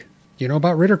You know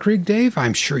about Ritter Krieg, Dave?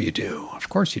 I'm sure you do. Of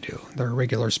course you do. They're a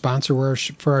regular sponsor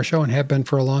for our show and have been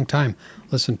for a long time.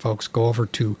 Listen, folks, go over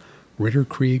to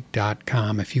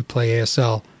ritterkrieg.com. If you play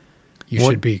ASL, you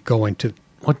should be going to...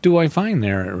 What do I find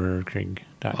there at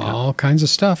ritterkrieg.com? All kinds of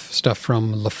stuff. Stuff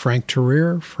from LeFranc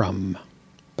Terrier, from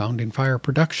Bounding Fire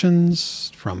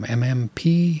Productions, from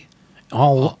MMP.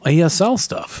 All ASL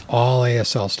stuff. All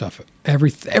ASL stuff.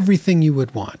 Everything you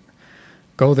would want.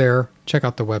 Go there. Check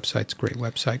out the website. It's a great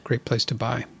website. Great place to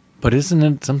buy. But isn't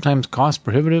it sometimes cost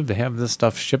prohibitive to have this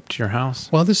stuff shipped to your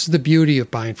house? Well, this is the beauty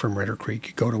of buying from Ritter Krieg.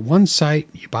 You go to one site,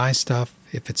 you buy stuff.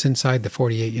 If it's inside the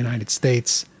 48 United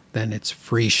States, then it's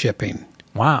free shipping.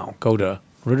 Wow. Go to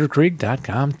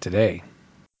ritterkrieg.com today.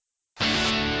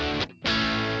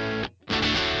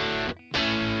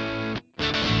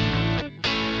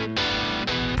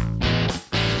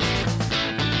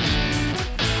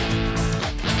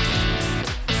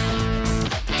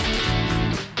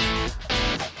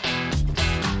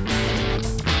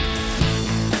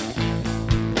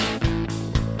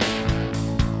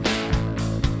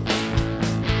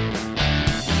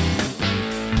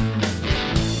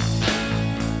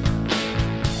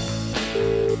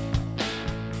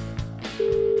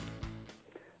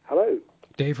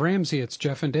 Dave Ramsey, it's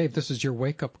Jeff and Dave. This is your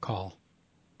wake-up call.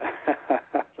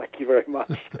 Thank you very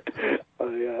much.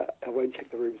 I won't check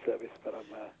the room service, but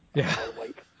I'll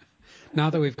wait.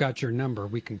 Now that we've got your number,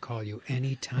 we can call you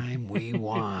anytime we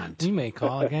want. We may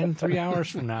call again 3 hours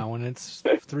from now when it's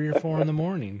 3 or 4 in the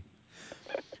morning.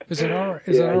 Is it all right?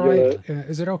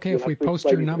 Is it okay if we post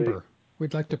your number?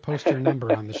 We'd like to post your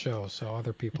number on the show so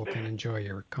other people can enjoy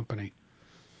your company.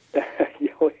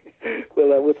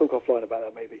 We'll talk offline about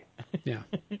that maybe. Yeah.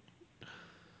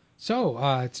 So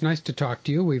it's nice to talk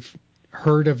to you. We've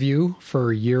heard of you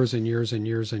for years and years and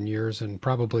years and years, and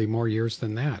probably more years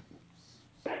than that.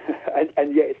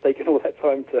 and yet it's taken all that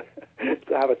time to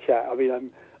have a chat. I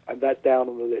mean, I'm that down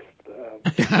on the list.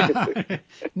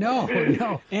 No,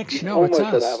 actually, no, it's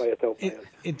us.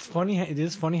 It's funny. It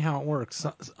is funny how it works.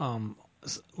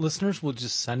 Listeners will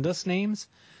just send us names,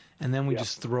 and then we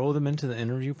just throw them into the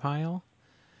interview pile.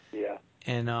 Yeah.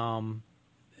 And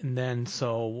then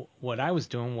so what I was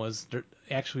doing was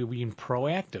actually being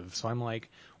proactive. So I'm like,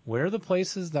 where are the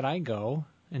places that I go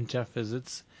and Jeff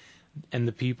visits, and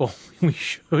the people we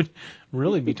should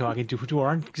really be talking to who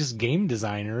aren't just game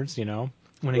designers, you know?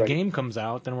 When a game comes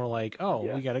out, then we're like,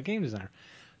 we got a game designer.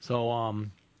 So,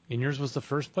 and yours was the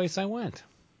first place I went.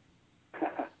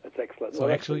 That's excellent. So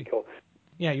well, actually, that's cool.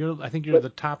 Yeah, I think you're the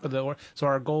top of the. So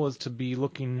our goal is to be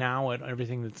looking now at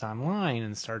everything that's online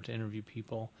and start to interview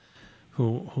people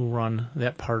who run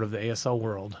that part of the ASL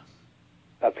world.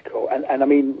 That's cool. And I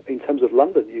mean, in terms of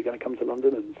London, you're going to come to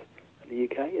London and the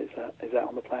UK. Is that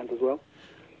on the plans as well?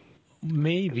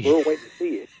 Maybe. We're all waiting to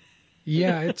see you.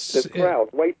 Yeah, it's the crowd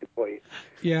waiting for you.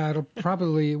 Yeah,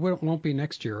 it won't be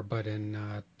next year, but in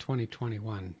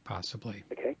 2021 possibly.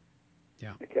 Okay.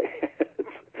 Yeah. Okay.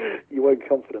 You weren't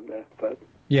confident there, but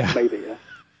maybe, yeah.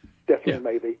 Definitely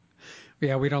maybe.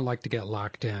 Yeah, we don't like to get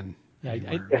locked in.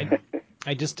 Yeah,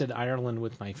 I just did Ireland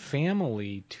with my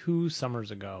family 2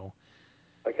 summers ago.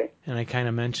 Okay. And I kind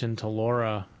of mentioned to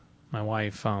Laura, my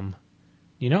wife,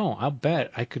 I'll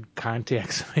bet I could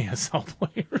contact some ASL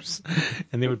players,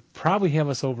 and they would probably have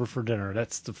us over for dinner.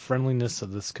 That's the friendliness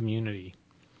of this community.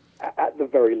 At the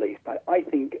very least. I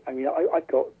think, I've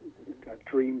got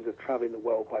dreams of traveling the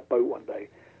world by boat one day,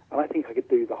 and I think I could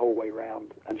do the whole way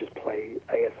round and just play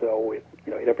ASL with,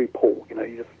 in every port.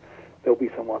 There'll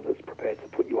be someone that's prepared to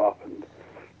put you up and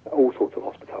all sorts of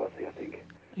hospitality, I think.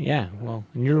 Yeah, well,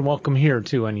 and you're welcome here,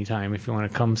 too, anytime if you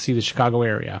want to come see the Chicago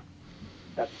area.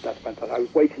 That's fantastic. I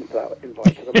was waiting for that invite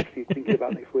because I'm actually thinking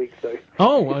about next week. So.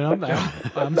 Oh, well,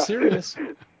 I'm serious.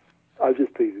 I was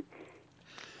just teasing.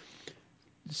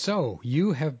 So,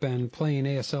 you have been playing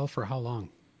ASL for how long?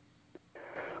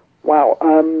 Wow.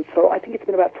 So I think it's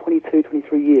been about 22,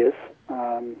 23 years.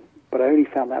 But I only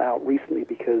found that out recently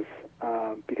because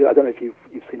I don't know if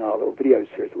you've seen our little video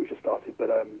series that we just started, but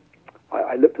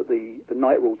I looked at the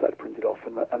night rules that I'd printed off,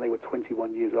 and they were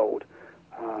 21 years old.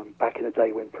 Back in the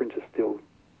day when printers still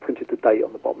printed the date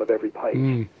on the bottom of every page,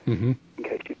 in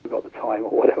case you forgot the time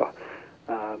or whatever.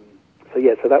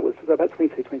 So that was about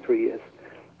 22, 23 years.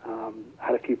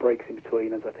 Had a few breaks in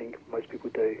between, as I think most people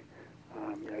do.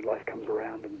 Life comes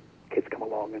around and kids come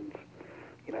along and,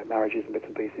 marriages and bits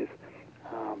and pieces.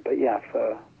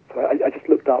 I just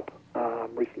looked up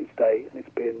recently today, and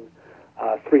it's been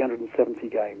 370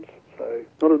 games. So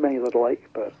not as many as I'd like,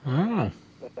 but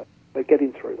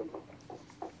getting through them.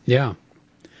 Yeah.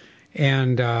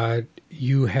 And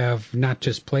you have not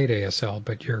just played ASL,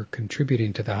 but you're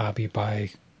contributing to the hobby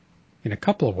by in a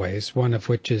couple of ways, one of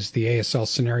which is the ASL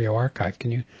Scenario Archive.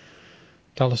 Can you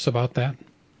tell us about that?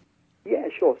 Yeah,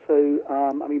 sure. So,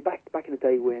 I mean, back in the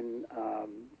day when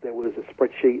there was a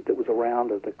spreadsheet that was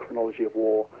around of the chronology of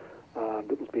war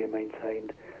that was being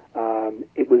maintained,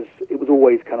 it was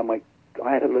always kind of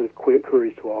I had a lot of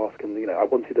queries to ask, and I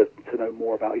wanted to know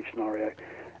more about each scenario,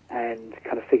 and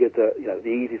kind of figured that the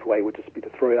easiest way would just be to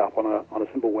throw it up on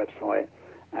a simple website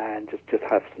and just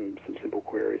have some simple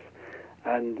queries.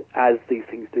 And as these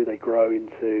things do, they grow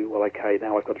into, well, okay,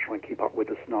 now I've got to try and keep up with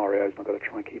the scenarios, and I've got to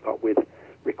try and keep up with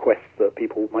requests that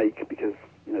people make because,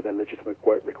 they're legitimate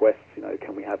requests.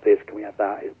 Can we have this? Can we have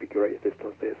that? It'd be great if this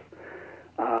does this.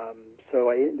 So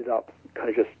I ended up kind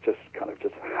of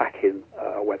just hacking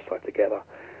a website together.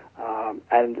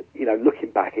 And,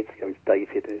 looking back, it's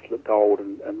dated and it's looked old,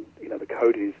 and the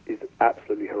code is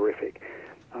absolutely horrific.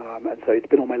 And so it's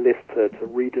been on my list to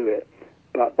redo it.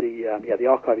 But the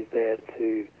archive is there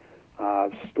to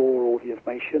store all the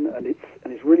information, and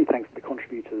it's really thanks to the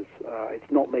contributors.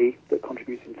 It's not me that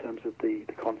contributes in terms of the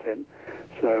content.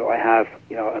 So I have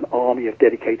an army of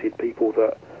dedicated people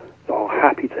that are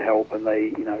happy to help, and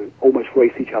they almost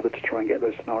race each other to try and get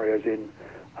those scenarios in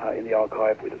the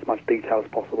archive with as much detail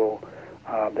as possible.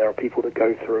 There are people that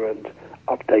go through and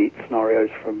update scenarios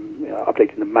from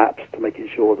updating the maps to making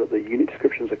sure that the unit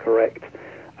descriptions are correct.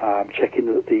 Checking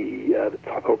that the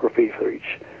typography for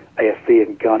each AFV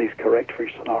and gun is correct for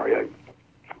each scenario.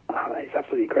 It's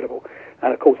absolutely incredible,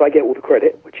 and of course I get all the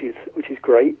credit, which is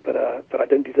great, but I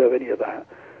don't deserve any of that.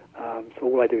 So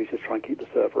all I do is just try and keep the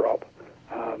server up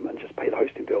and just pay the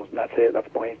hosting bills, and that's it.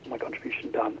 That's my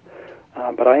contribution done.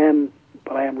 But I am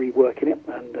reworking it,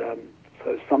 and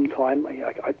so sometime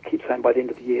I keep saying by the end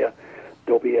of the year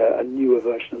there'll be a newer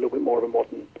version, a little bit more of a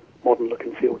modern look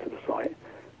and feel to the site.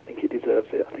 I think it deserves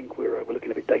it. I think we're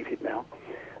looking a bit dated now,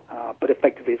 but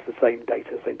effectively it's the same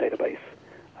data, same database,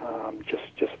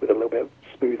 just with a little bit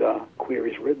smoother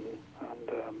queries written and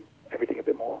everything a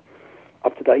bit more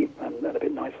up to date and a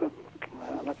bit nicer.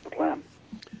 And that's the plan.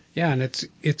 Yeah, and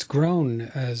it's grown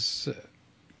as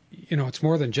it's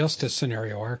more than just a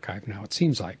scenario archive now. It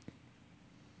seems like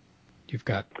you've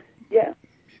got yeah.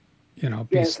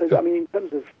 So I mean, in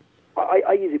terms of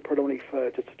I use it predominantly for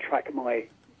just to track my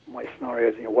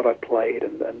scenarios, what I've played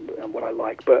and what I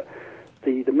like. But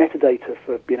the metadata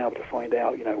for being able to find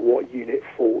out, what unit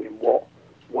fought in what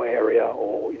area,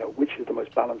 or which is the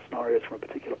most balanced scenarios from a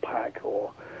particular pack,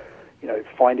 or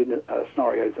finding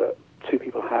scenarios that two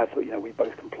people have that we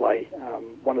both can play.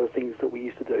 One of the things that we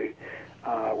used to do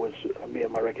was me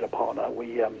and my regular partner.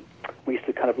 We used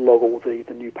to kind of log all the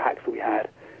new packs that we had,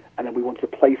 and then we wanted to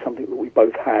play something that we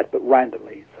both had, but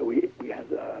randomly. So we had.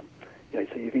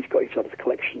 So you've each got each other's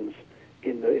collections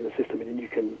in the system, and then you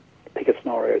can pick a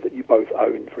scenario that you both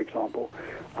own, for example,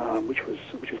 which was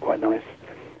quite nice.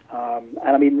 And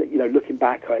I mean, looking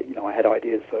back, I had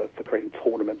ideas for creating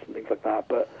tournaments and things like that,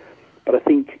 but I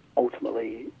think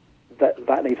ultimately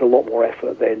that needs a lot more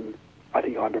effort than I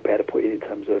think I'm prepared to put in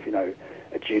terms of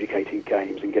adjudicating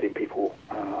games and getting people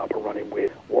up and running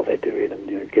with what they're doing,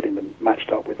 and getting them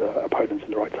matched up with opponents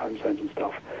in the right time zones and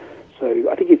stuff. So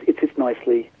I think it fits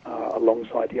nicely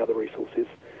alongside the other resources,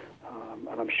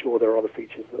 and I'm sure there are other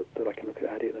features that I can look at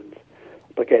adding.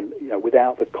 But again,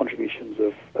 without the contributions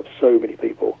of so many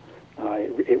people,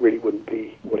 it really wouldn't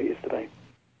be what it is today.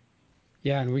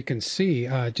 Yeah, and we can see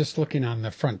just looking on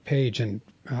the front page, and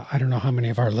I don't know how many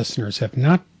of our listeners have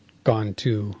not gone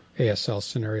to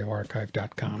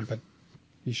aslscenarioarchive.com, but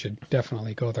you should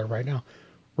definitely go there right now.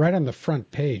 Right on the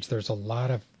front page, there's a lot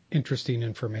of interesting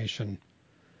information.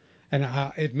 And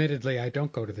admittedly, I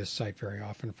don't go to this site very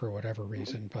often for whatever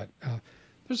reason, but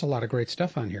there's a lot of great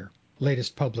stuff on here.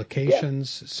 Latest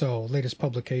publications. Yeah. So latest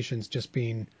publications just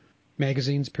being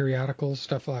magazines, periodicals,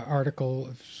 stuff,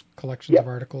 collections of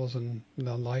articles and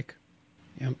the like.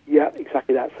 Yep. Yeah,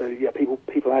 exactly that. So yeah, people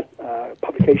add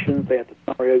publications. They add the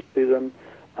scenarios to them.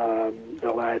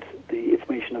 They'll add the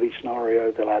information of each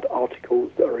scenario. They'll add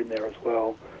articles that are in there as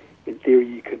well. In theory,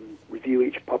 you can review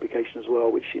each publication as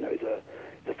well, which is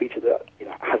a feature that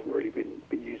hasn't really been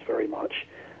used very much.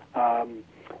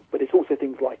 But it's also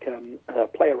things like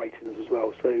player ratings as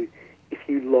well. So if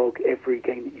you log every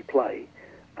game that you play,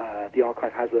 the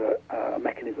archive has a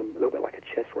mechanism, a little bit like a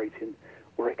chess rating,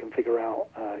 where it can figure out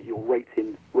your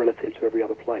rating relative to every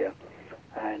other player.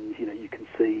 And you can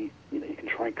see, you can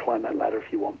try and climb that ladder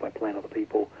if you want by playing other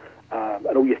people.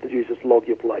 And all you have to do is just log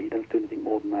your play. You don't have to do anything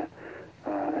more than that.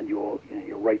 And your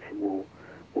rating will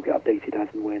get updated as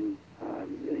and when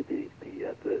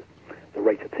the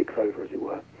rater ticks over, as it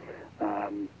were.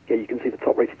 You can see the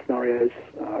top rated scenarios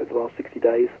over the last 60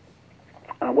 days.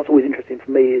 What's always interesting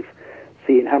for me is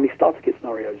seeing how many starter kit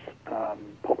scenarios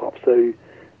pop up. So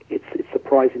it's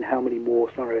surprising how many more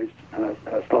scenarios,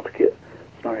 starter kit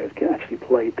scenarios, get actually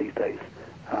played these days,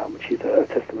 which is a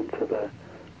testament to the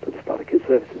starter kit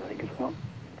services, I think, as well.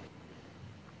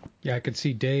 Yeah, I could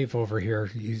see Dave over here.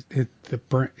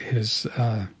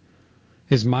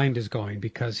 His mind is going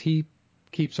because he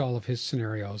keeps all of his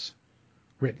scenarios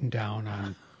written down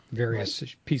on various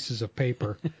pieces of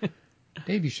paper.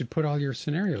 Dave, you should put all your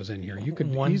scenarios in here. You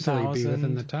could easily be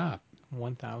within the top.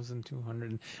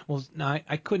 1,200. Well, no,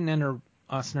 I couldn't enter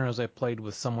scenarios I played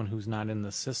with someone who's not in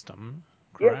the system,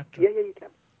 correct? Yeah, you can.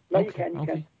 No, Okay, you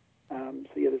can.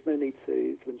 So yeah, there's no need for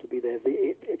them to be there.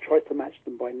 It tries to match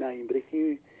them by name, but if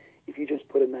you just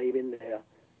put a name in there,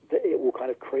 it will kind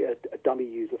of create a dummy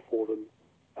user for them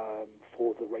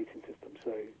for the rating system.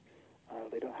 So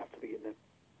they don't have to be in there.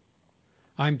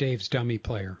 I'm Dave's dummy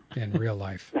player in real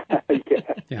life.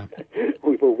 Yeah.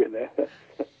 We've all been there.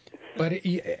 But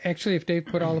actually, if Dave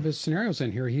put all of his scenarios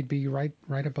in here, he'd be right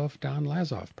above Don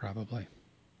Lazoff, probably.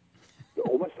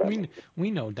 Almost certainly. We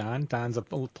know Don. Don's a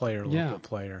player, local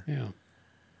player. Yeah.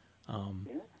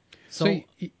 So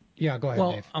yeah, go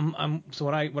ahead, Dave. So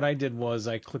what I did was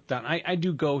I clicked on. I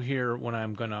do go here when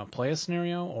I'm gonna play a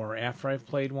scenario or after I've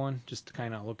played one, just to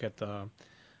kind of look at the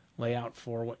layout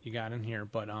for what you got in here.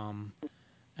 But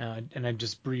and I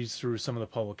just breezed through some of the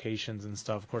publications and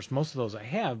stuff. Of course, most of those I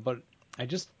have, but I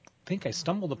just think I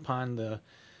stumbled upon the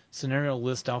scenario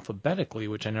list alphabetically,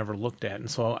 which I never looked at, and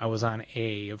so I was on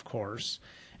A, of course,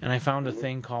 and I found a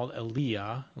thing called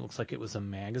Elia. It looks like it was a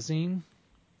magazine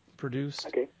produced.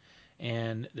 Okay.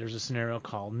 And there's a scenario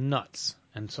called Nuts,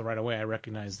 and so right away I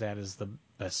recognize that as the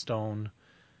Bastogne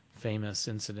famous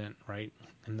incident, right,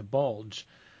 in the bulge.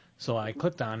 So I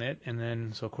clicked on it, and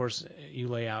then so of course you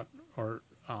lay out or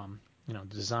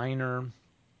designer.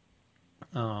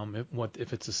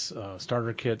 If it's a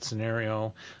starter kit,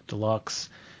 scenario, deluxe,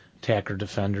 attacker,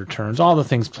 defender, turns, all the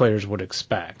things players would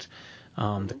expect.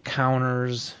 The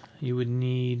counters you would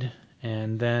need,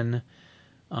 and then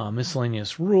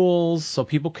miscellaneous rules, so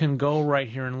people can go right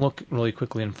here and look really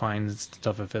quickly and find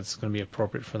stuff if it's going to be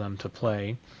appropriate for them to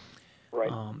play.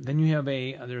 Right. Then you have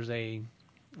there's a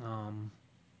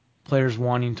players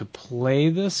wanting to play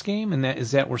this game, and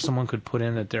is that where someone could put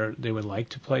in that they would like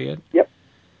to play it? Yep.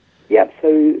 Yeah, so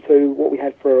what we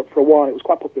had for a while, it was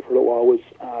quite popular for a little while, was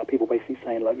people basically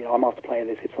saying, like, I'm after playing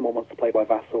this. If someone wants to play by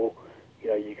Vassal,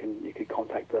 you could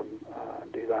contact them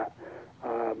and do that.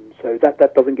 So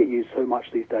that doesn't get used so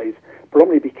much these days,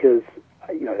 predominantly because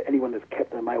anyone that's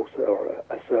kept a mail server or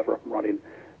a server up and running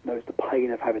knows the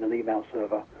pain of having an email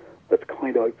server that's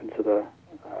kind of open to the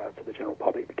general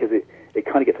public, because it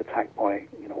kind of gets attacked by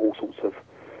all sorts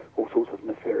of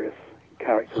nefarious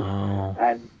characters,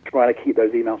 and trying to keep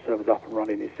those email servers up and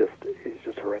running is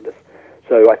just horrendous.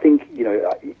 So I think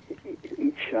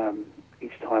each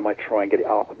time I try and get it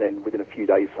up, and then within a few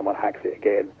days someone hacks it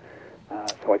again.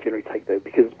 So I generally take those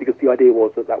because the idea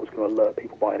was that was going to alert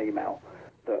people by an email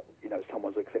that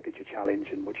someone's accepted your challenge,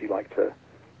 and would you like to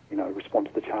respond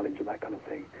to the challenge and that kind of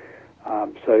thing.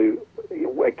 So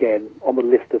again, on the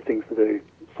list of things to do,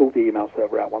 sort the email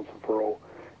server out once and for all,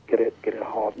 get it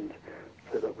hardened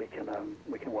so that we can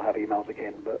all have emails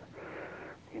again. But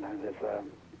there's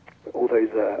all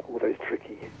those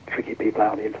tricky people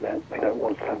out on the internet. They don't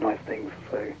want to have nice things,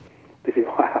 so this is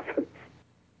what happens.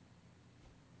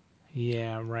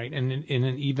 Yeah, right. And in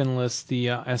an even list, the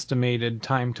estimated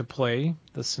time to play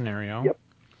the scenario. Yep.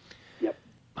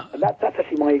 And that's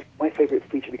actually my favorite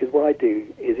feature, because what I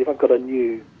do is, if I've got a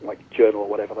new journal or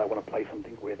whatever that I want to play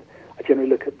something with, I generally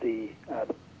look at the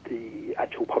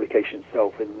actual publication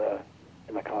itself in the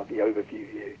kind of the overview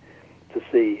view to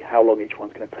see how long each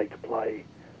one's going to take to play,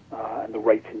 and the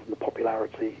ratings and the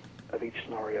popularity of each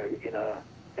scenario in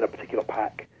a particular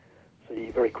pack. So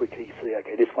you very quickly see,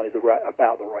 okay, this one is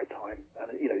about the right time,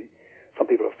 and some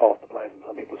people are faster players and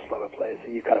some people are slower players,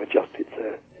 so you kind of adjust it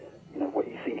to what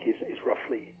you think is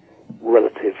roughly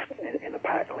relative in the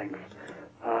pack length,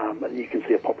 and you can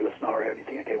see a popular scenario and you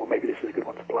think, okay, well, maybe this is a good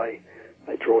one to play,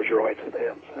 and it draws your eye to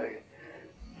them. So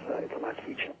it's a nice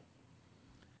feature.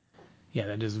 Yeah,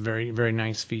 that is a very, very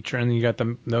nice feature. And you got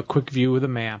the quick view of the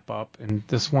map up, and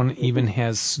this one even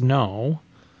has snow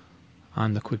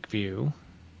on the quick view.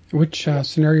 Which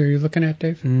scenario are you looking at,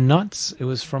 Dave? Nuts. It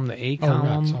was from the A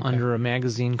column, Nuts, okay. under a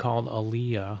magazine called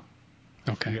Aaliyah.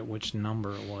 Okay. I forget which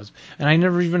number it was. And I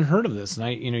never even heard of this.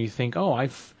 And you think, oh,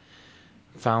 I've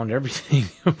found everything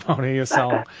about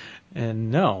ASL. And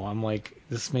no, I'm like,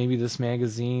 maybe this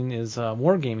magazine is a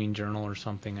wargaming journal or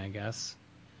something, I guess.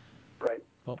 Right.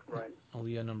 Well, right.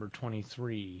 Aaliyah number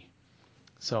 23.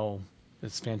 So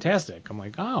it's fantastic. I'm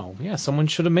like, oh yeah, someone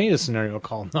should have made a scenario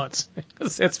called Nuts.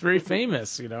 That's very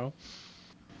famous, you know.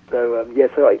 So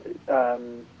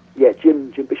Jim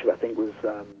Bishop, I think, was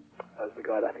the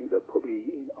guy that I think that put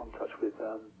me on touch with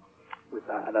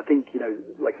that. And I think,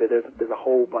 like I said, there's a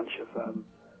whole bunch of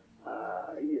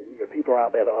people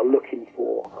out there that are looking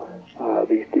for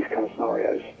these kind of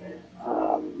scenarios,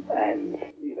 and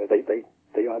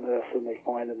they unearth them, they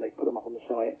find them, they put them up on the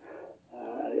site,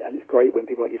 and it's great when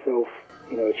people like yourself,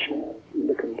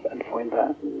 look and find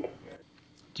that. And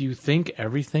Do you think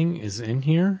everything is in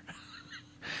here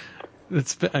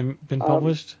that's been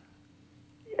published?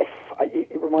 yes,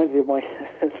 it reminds me of my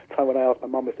time when I asked my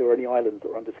mum if there were any islands that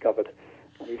were undiscovered.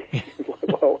 And he was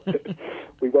like, well,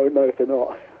 we won't know if they're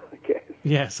not, I guess.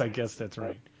 Yes, I guess that's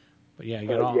right. But yeah, you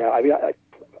get all. Yeah, I mean,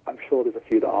 I'm sure there's a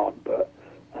few that aren't, but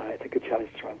it's a good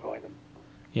challenge to try and find them.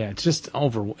 Yeah, it's just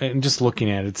and just looking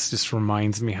at it just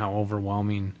reminds me how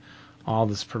overwhelming all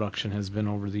this production has been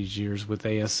over these years with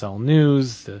ASL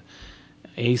News, the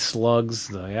A Slugs,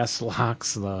 the S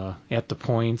Locks, the At the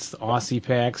Points, the Aussie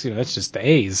Packs. That's just the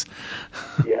A's.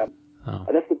 Yeah, Oh.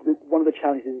 and that's one of the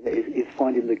challenges, isn't it, is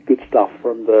finding the good stuff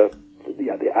from the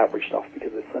average stuff,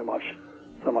 because there's so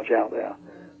much out there.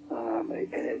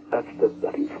 That's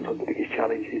I think sometimes the biggest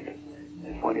challenge is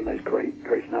finding those great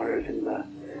scenarios in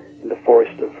the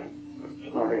forest of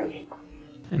scenarios.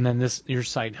 And then your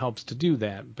site helps to do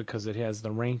that because it has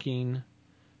the ranking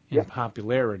and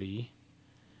popularity,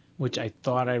 which I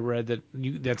thought I read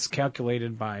that's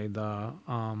calculated by the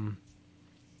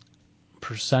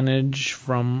percentage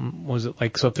from, was it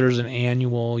like, so if there's an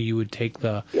annual, you would take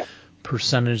the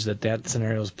percentage that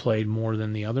scenario is played more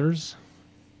than the others?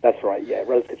 That's right, yeah,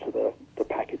 relative to the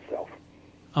pack itself.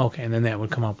 Okay, and then that would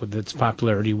come up with its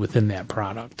popularity within that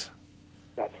product.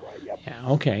 That's right, yep. Yeah,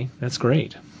 okay, that's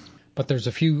great. But there's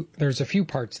a few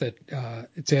parts that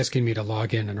it's asking me to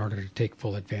log in order to take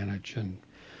full advantage, and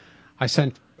I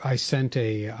sent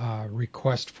a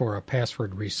request for a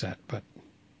password reset, but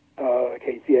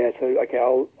Okay, yeah, so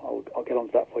I'll get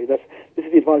onto that for you. This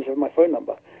is the advantage of my phone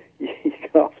number. You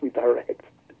can ask me direct.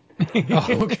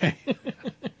 Oh, okay.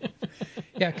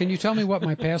 Yeah, can you tell me what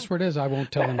my password is? I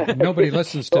won't tell him. Nobody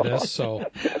listens to this, so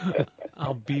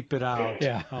I'll beep it out.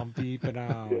 Yeah. I'll beep it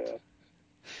out. Yeah,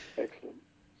 excellent.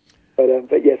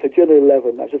 But yeah, so Journal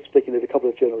 11, I was just thinking there's a couple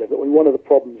of Journal 11. I mean, one of the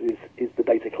problems is the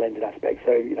data cleansing aspect.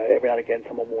 So, every now and again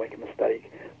someone will make a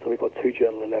mistake. So we've got 2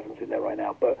 Journal 11s in there right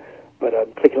now. But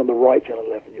clicking on the right Journal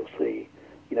 11, you'll see,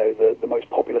 the most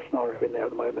popular scenario in there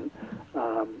at the moment,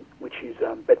 which is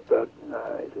bedbug,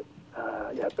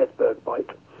 bedbug bite.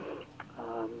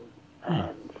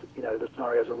 And, the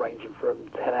scenarios are ranging from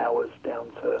 10 hours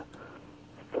down to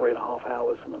 3.5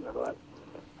 hours, something like that.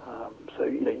 So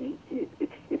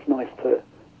it's nice to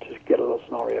just get a little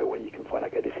scenario where you can find,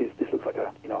 okay, this looks like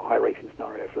a high rating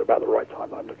scenario for about the right time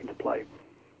that I'm looking to play.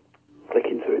 Click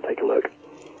into it, take a look,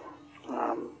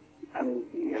 and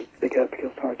pick a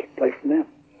scenario to play from there.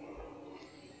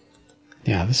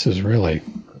 yeah, this is really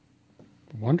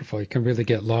wonderful. You can really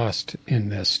get lost in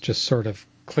this, just sort of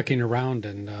clicking around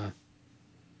and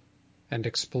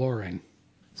exploring.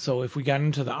 So if we got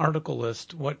into the article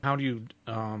list, how do you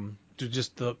do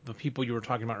just the people you were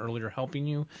talking about earlier helping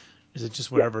you? Is it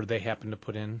just whatever they happen to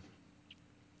put in?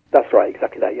 That's right,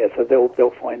 exactly that. Yeah, so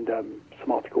they'll find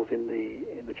some articles in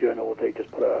the journal. They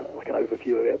just put an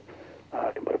overview of it.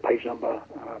 Can put a page number,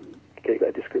 give it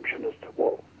a description as to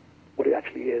what it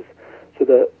actually is. So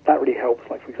that really helps.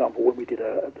 Like, for example, when we did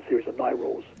the series of night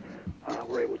rules,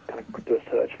 we're able to kind of do a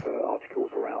search for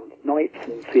articles around nights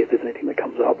and see if there's anything that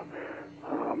comes up,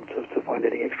 to find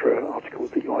any extra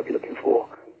articles that you might be looking for,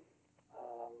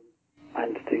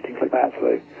 and to do things like that.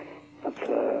 So that's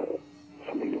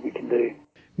something that we can do.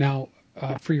 Now,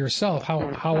 for yourself,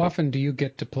 how often do you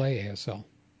get to play ASL?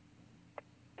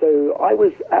 So I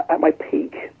was at my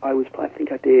peak. I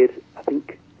think I did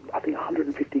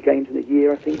 150 games in a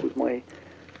year. I think was my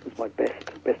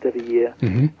best ever year.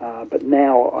 Mm-hmm. But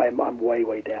now I'm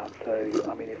way down. So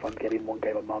I mean, if I'm getting 1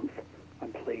 game a month,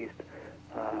 I'm pleased.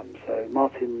 So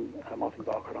Martin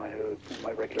Barker and I, who are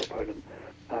my regular opponent,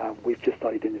 we've just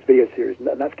started doing this video series, and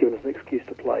that's given us an excuse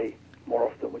to play more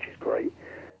often, which is great.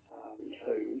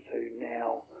 So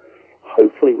now,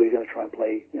 hopefully, we're going to try and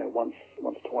play once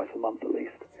or twice a month at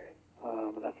least,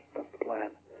 and that's the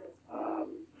plan.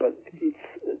 But it's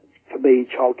for me,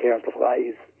 childcare and stuff like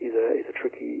that is a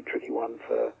tricky one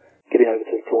for getting over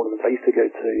to the tournaments. I used to go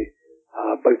to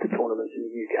both the tournaments in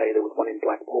the UK. There was one in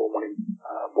Blackpool, one in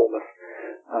Bournemouth.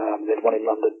 There's one in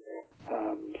London.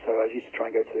 So I used to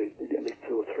try and go to at least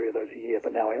 2 or 3 of those a year,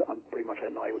 but now I'm pretty much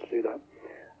not able to do that.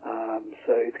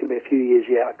 So it's going to be a few years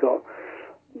yet. I've got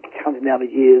counting down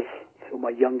the years till my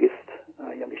youngest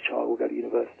child will go to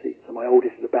university. So my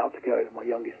oldest is about to go, and my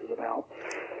youngest is about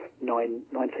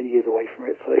 10 years away from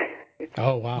it. So.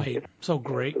 Oh, wow. Wait, so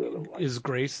is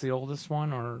Grace the oldest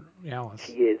one, or Alice?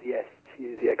 She is, yes. She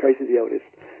is, yeah. Grace is the oldest.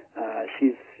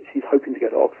 She's hoping to go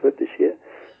to Oxford this year,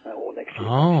 or next year.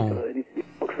 Oh. She's got an interview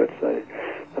at Oxford, so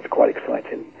that's quite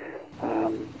exciting.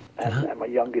 And my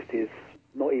youngest is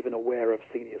not even aware of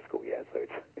senior school yet, so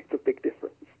it's a big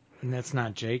difference. And that's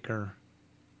not Jake, or?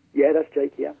 Yeah, that's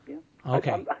Jake, yeah.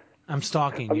 Okay. I'm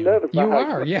stalking I'm you. nervous about You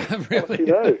how are, yeah, really. you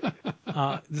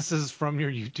know. This is from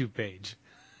your YouTube page.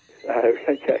 Oh,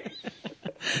 okay.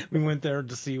 We went there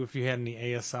to see if you had any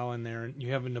ASL in there, and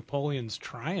you have a Napoleon's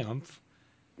Triumph.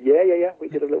 Yeah. We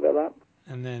did a little bit of that.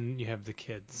 And then you have the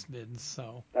kids bids,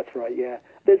 so. That's right, yeah.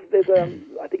 There's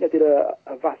I think I did a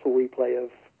vassal replay of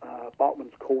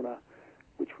Bartman's Corner,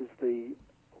 which was the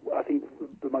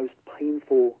most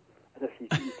painful. I don't know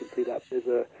if you can see that. There's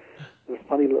a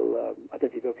funny little. I don't know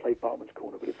if you've ever played Bartman's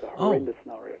Corner, but it's a horrendous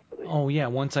scenario. Oh yeah,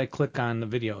 once I click on the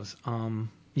videos.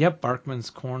 Yep, Barkman's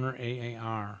Corner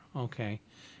AAR. Okay.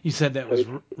 You said that was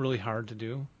really hard to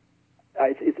do?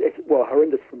 It's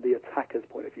horrendous from the attacker's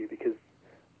point of view, because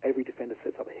every defender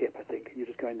sets up a hip, I think, and you're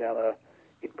just going down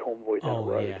in convoy down a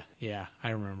road. Oh yeah,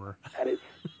 I remember. And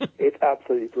it's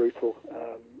absolutely brutal.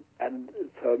 And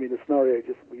so I mean, the scenario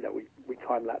just we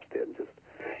time lapsed it and just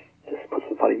put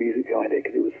some funny music behind it,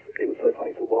 because it was so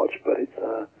funny to watch. But it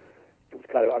was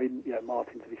kind of, I mean,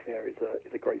 Martin, to be fair, is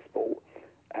a great sport,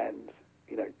 and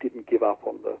didn't give up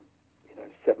on the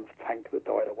seventh tank that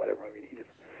died or whatever. I mean,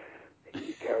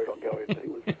 he carried on going, but it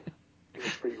was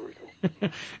pretty brutal.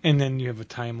 And then you have a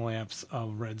time lapse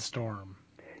of Red Storm.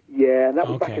 Yeah, and that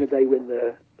was back in the day when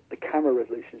the camera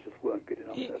resolutions just weren't good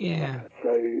enough. Yeah.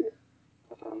 So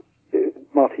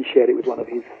Martin shared it with one of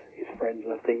his friends,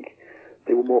 and I think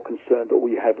they were more concerned that all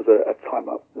you had was a time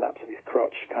lapse of his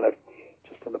crotch, kind of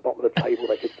just on the bottom of the table.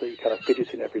 They could see kind of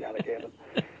fidgeting every now and again.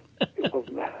 And it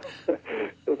wasn't.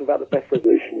 It was about the best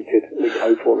resolution we could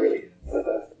hope for, really.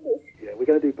 But we're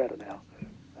going to do better now.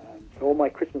 So on my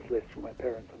Christmas list from my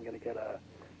parents, I'm going to get a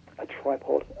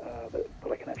tripod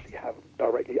that I can actually have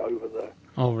directly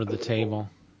over the table.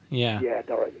 Yeah. Yeah,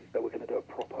 directly. So we're going to do a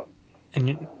proper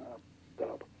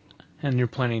setup. And you're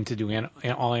planning to do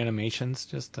all animations,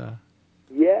 just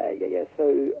Yeah.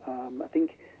 So I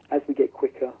think as we get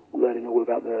quicker, learning all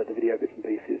about the video bits and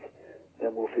pieces,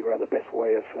 then we'll figure out the best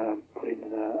way of putting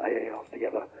AARs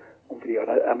together on video. And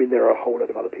I mean, there are a whole lot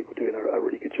of other people doing a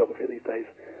really good job of it these days.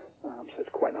 So it's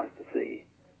quite nice to see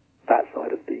that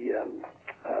side of the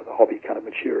hobby kind of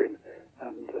maturing,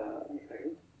 and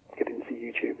getting to see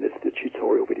YouTube. There's the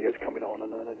tutorial videos coming on,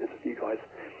 and there's a few guys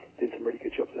doing some really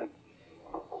good jobs there.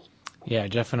 Yeah,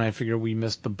 Jeff and I figure we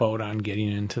missed the boat on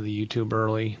getting into the YouTube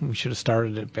early. We should have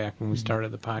started it back when we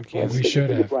started the podcast. Well, we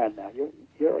should have. Brand now.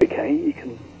 You're okay. You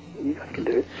guys can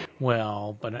do it.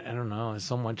 Well, but I don't know. There's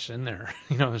so much in there.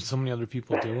 There's so many other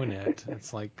people doing it.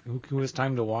 It's like, who has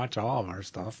time to watch all of our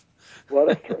stuff? Well,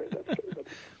 that's true.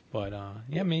 But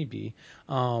yeah, maybe.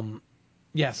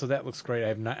 Yeah, so that looks great.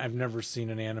 I've never seen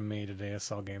an animated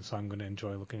ASL game, so I'm going to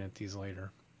enjoy looking at these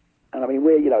later. And I mean,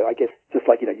 I guess just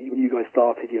like when you guys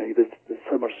started, there's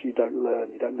so much you don't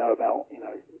learn, you don't know about,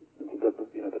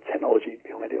 the technology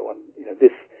behind it. And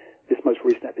this most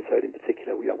recent episode in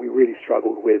particular, we really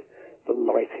struggled with the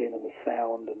lighting and the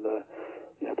sound and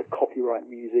the copyright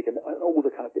music and all the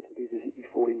kind of bits and pieces that you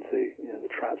fall into, the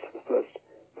traps for the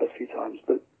first few times.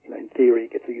 But in theory,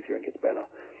 it gets easier and gets better.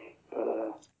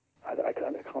 But I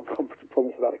can't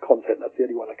promise about the content. That's the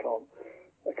only one I can't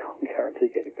guarantee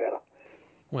getting better.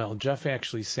 Well, Jeff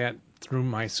actually sat through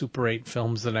my Super 8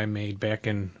 films that I made back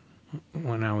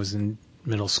when I was in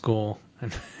middle school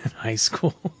and high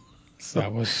school. So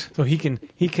he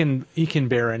can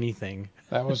bear anything.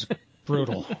 That was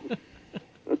brutal.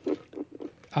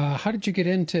 How did you get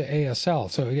into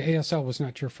ASL? So ASL was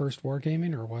not your first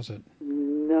wargaming, or was it?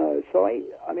 No. So I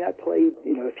played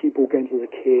a few board games as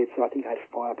a kid. So I think I had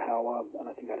Firepower, and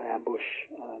I think I had Ambush,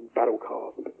 Battle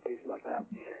Cards, and bits and pieces like that.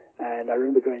 And I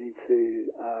remember going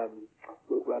into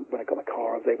when I got my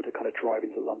car, I was able to kind of drive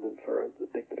into London for the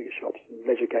bigger shops. And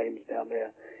Leisure Games down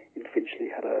there in Finchley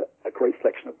had a great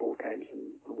selection of board games and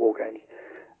war games.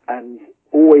 And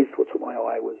always what took my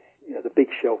eye was the big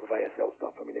shelf of ASL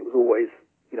stuff. I mean, it was always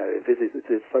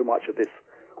there's so much of this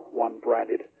one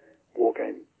branded war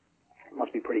game. It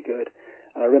must be pretty good.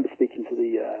 And I remember speaking to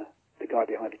the guy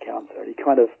behind the counter, and he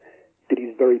kind of did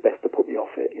his very best to put me off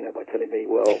it, by telling me,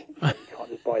 well, you can't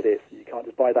just buy this, and you can't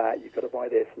just buy that, you've got to buy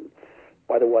this, and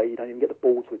by the way, you don't even get the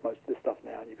boards with most of this stuff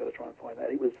now, and you've got to try and find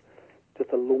that. It was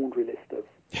just a laundry list of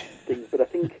things, but I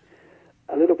think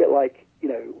a little bit like,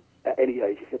 at any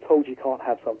age, if you're told you can't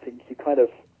have something, you kind of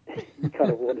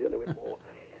want it a little bit more.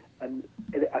 And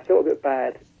I felt a bit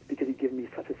bad because he'd given me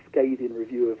such a scathing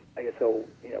review of ASL,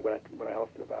 when I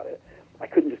asked him about it. I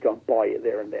couldn't just go and buy it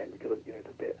there and then because, it's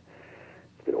a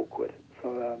bit awkward.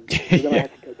 So then I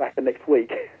had to go back the next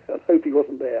week and hope he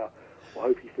wasn't there, or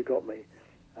hope he forgot me.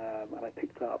 And I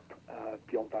picked up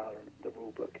Beyond Valor and the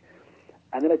rule book.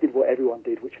 And then I did what everyone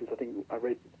did, which was, I think I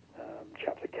read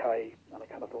chapter K, and I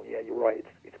kind of thought, yeah, you're right,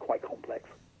 it's quite complex.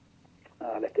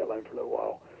 I left it alone for a little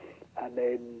while. And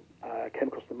then came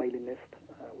across the mailing list,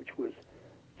 which was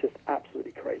just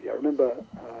absolutely crazy. I remember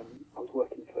I was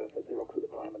working for Xerox at the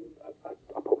time, and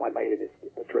I put my mailing list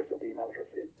address or the email address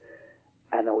in,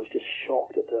 and I was just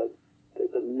shocked at the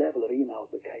level of emails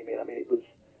that came in. I mean, it was,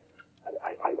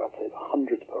 I'd say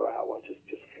hundreds per hour,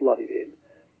 just flooded in.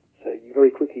 So you very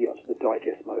quickly got to the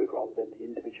digest mode rather than the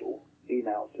individual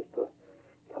emails, just to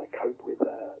kind of cope with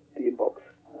the inbox,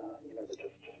 that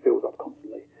just fills up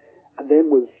constantly. And then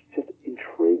was just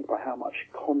intrigued by how much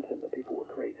content that people were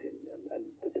creating, and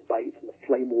the debates and the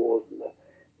flame wars and the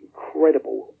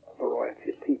incredible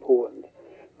variety of people and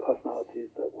personalities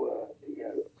that were,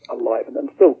 alive and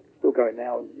still going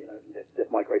now. And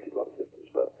they've migrated a lot of systems,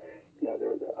 but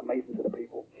they're an amazing set of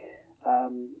people.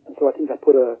 And so I think I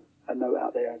put a note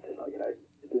out there and said,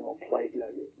 is anyone play,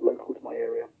 local to my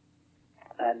area?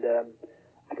 And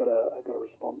I got a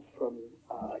response from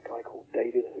a guy called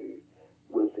David who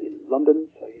was in London.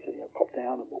 So he said, pop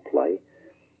down and we'll play.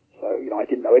 So I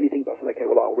didn't know anything, but I said, okay,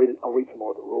 well I'll read some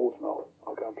more of the rules and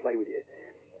I'll go and play with you.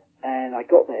 And I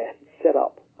got there, set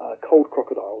up cold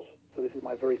crocodiles. So this is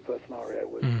my very first scenario.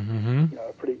 Was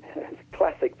a pretty it's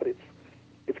classic, but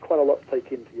it's quite a lot to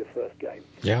take in for your first game.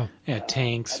 Yeah,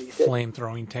 tanks,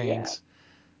 flame-throwing tanks.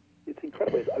 Yeah, it's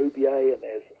incredible. There's OBA, and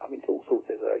there's all sorts.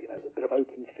 There's a bit of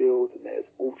open fields, and there's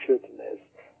orchards, and there's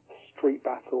a street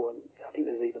battle, and I think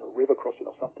there's even a river crossing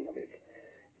or something. I mean,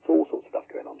 it's all sorts of stuff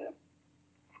going on there.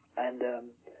 And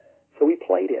so we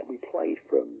played it. We played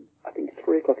from, I think,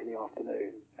 3 o'clock in the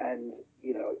afternoon, and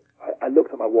I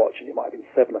looked at my watch, and it might have been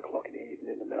 7 o'clock in the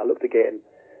evening, and then I looked again,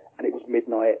 and it was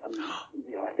midnight, and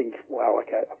I think, wow,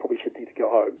 okay, I probably should need to go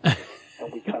home.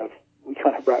 And we kind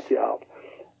of wrapped it up,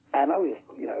 and I was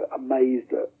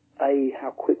amazed at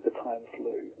how quick the time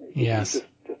flew. It was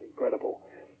just incredible,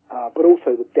 but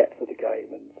also the depth of the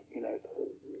game, and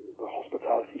the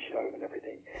hospitality shown and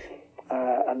everything,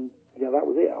 and that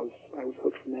was it. I was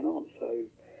hooked from then on. So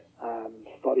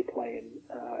started playing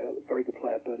a very good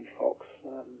player, Bernie Fox,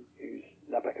 who's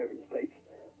now back over in the States,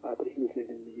 but he was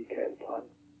living in the UK at the time.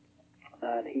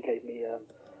 And he gave me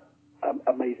an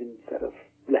amazing set of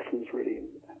lessons, really. And,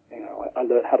 I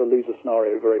learned how to lose a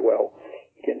scenario very well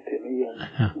against him. He's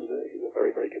a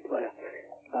very, very good player.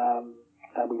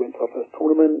 And we went to our first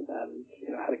tournament and,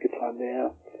 had a good time there.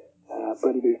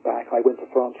 Bernie moved back. I went to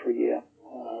France for a year.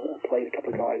 Played a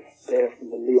couple of guys there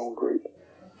from the Lyon group.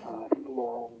 I think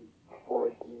Laurent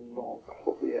Forest and Laurent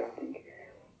Fortier, I think.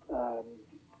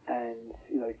 And,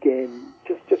 again,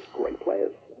 just great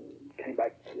players. Came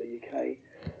back to the UK,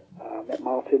 met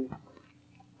Martin,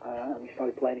 and we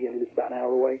started playing again. He lives about an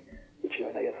hour away, which in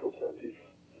ASL terms is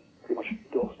pretty much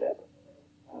a doorstep.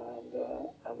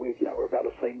 And we're about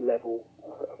the same level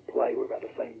of play. We're about the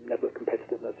same level of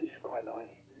competitiveness, which is quite nice.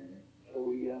 So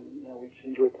we just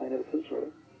enjoy playing ever since,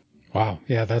 really. Wow,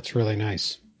 yeah, that's really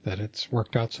nice that it's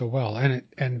worked out so well.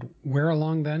 And where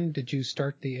along then did you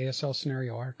start the ASL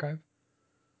scenario archive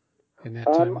in that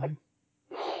timeline?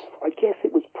 I guess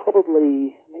it was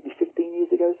probably maybe 15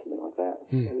 years ago, something like that.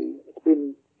 So it's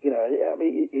been,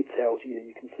 it tells you.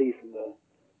 You can see from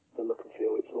the look and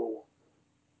feel. It's all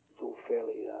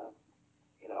fairly.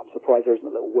 I'm surprised there isn't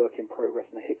a little work in progress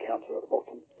and a hit counter at the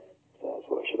bottom. So that's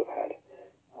what I should have had.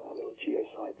 Little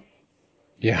geosites.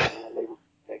 Yeah.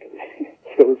 Because it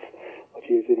feels like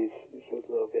GeoCities. It feels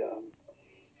a little bit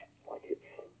like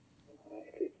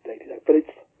it's dated out, but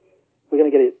we're going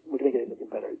to get it. We're going to get it looking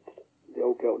better. The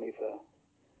old girl needs a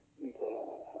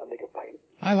lick of paint.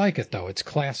 I like it though. It's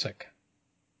classic.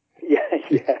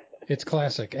 Yeah. It's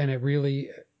classic, and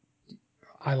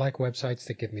I like websites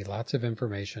that give me lots of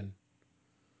information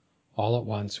all at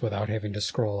once without having to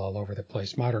scroll all over the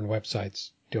place. Modern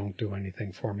websites don't do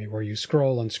anything for me, where you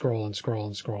scroll and scroll and scroll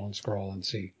and scroll and scroll and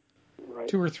see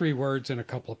 2 or 3 words and a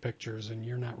couple of pictures, and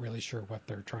you're not really sure what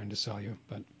they're trying to sell you.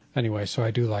 But anyway, so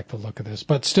I do like the look of this.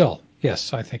 But still,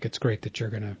 yes, I think it's great that you're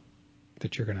gonna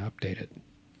update it.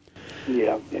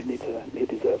 Yeah, it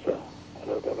deserves a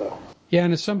little bit of a. Yeah,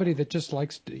 and as somebody that just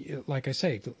likes to, like I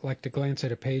say, like to glance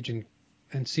at a page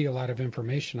and see a lot of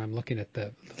information, I'm looking at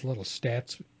the little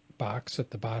stats box at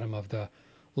the bottom of the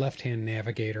left-hand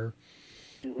navigator,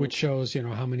 which shows,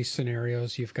 how many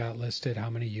scenarios you've got listed, how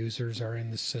many users are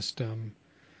in the system,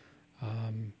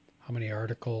 how many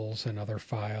articles and other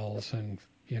files, and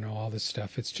all this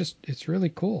stuff. It's really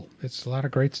cool. It's a lot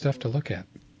of great stuff to look at.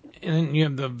 And then you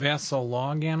have the Vessel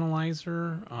Log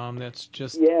Analyzer. That's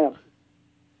just Yeah.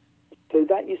 So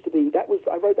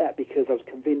I wrote that because I was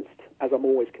convinced, as I'm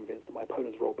always convinced, that my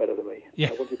opponents roll better than me. Yeah.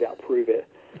 I wanted to be able to prove it.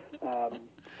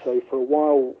 So for a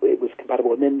while it was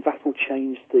compatible, and then Vassal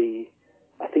changed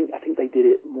I think they did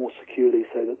it more securely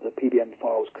so that the PBM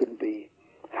files couldn't be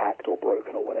hacked or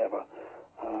broken or whatever.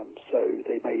 So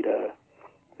they made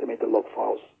the log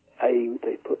files.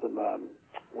 They put them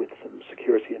with some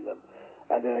security in them,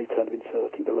 and then they turned them into, I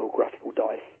think, the little graphical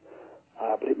dice.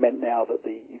 But it meant now that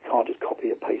you can't just copy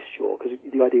and paste because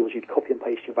the idea was you'd copy and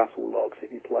paste your Vassal logs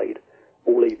if you played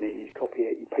all evening. You'd copy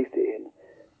it, you'd paste it in,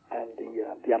 and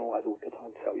the analyzer would try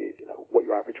and tell you, what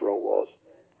your average roll was,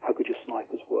 how good your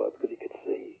snipers were, because you could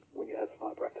see when you had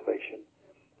sniper activation,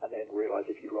 and then realise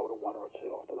if you rolled a 1 or a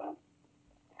 2 after that.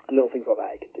 And little things like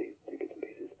that, it can do bits and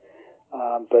pieces.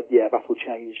 But yeah, Vassal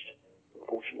changed,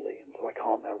 unfortunately, and so I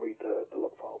can't now read the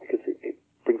log file because it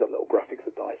brings up little graphics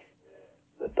of dice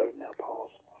that don't now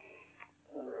parse.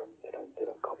 They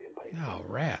don't copy and paste. Oh,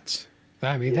 rats!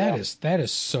 I mean, that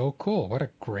is so cool. What a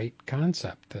great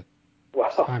concept.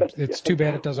 It's too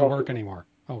bad it doesn't work anymore.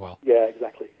 Oh well. Yeah,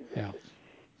 exactly. Yeah.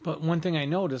 But one thing I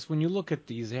noticed when you look at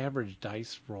these average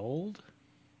dice rolled,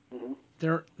 Mm-hmm.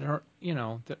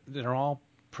 they're all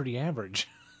pretty average.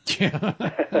 Yeah.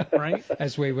 Right?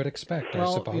 As we would expect, I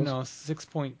suppose.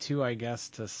 6.2, I guess,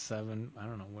 to 7. I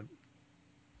don't know what.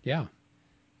 Yeah.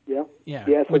 Yeah. Yeah.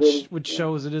 Yeah, so which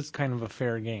shows it is kind of a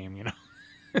fair game,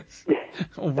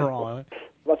 overall.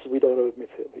 Much as we don't want to admit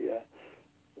it, but yeah.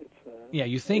 Yeah,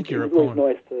 you think your it's always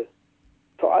opponent. nice to.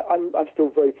 So I'm still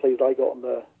very pleased. I got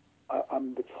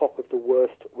I'm the top of the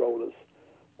worst rollers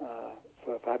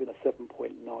for having a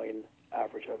 7.9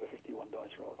 average over 51 dice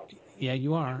rolls. Yeah,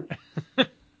 you are.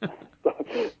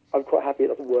 I'm quite happy it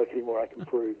doesn't work anymore. I can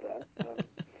prove that.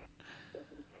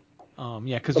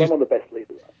 Because I'm on the best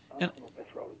leader. I'm and, on the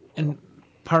best rollers as well. and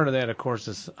part of that, of course,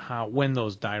 is when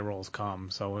those die rolls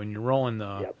come. So when you're rolling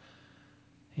Yep.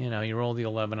 you roll the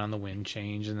 11 on the wind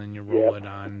change, and then you roll it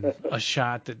on a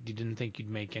shot that you didn't think you'd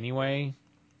make anyway.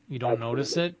 You don't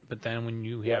notice it, but then when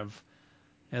you have,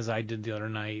 as I did the other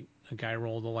night, a guy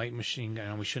rolled a light machine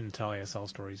gun. We shouldn't tell ASL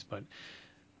stories, but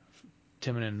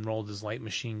Timonen rolled his light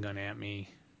machine gun at me,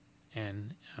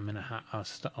 and I'm in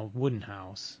a wooden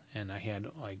house, and I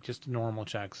had just normal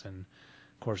checks, and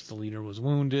of course the leader was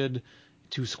wounded.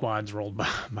 2 squads rolled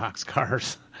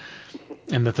boxcars,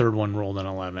 and the third one rolled an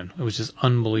 11. It was just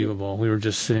unbelievable. We were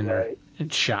just sitting there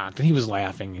shocked, and he was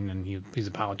laughing, and then he's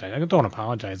apologizing. I don't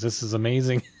apologize. This is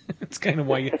amazing. It's kind of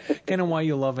why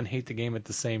you love and hate the game at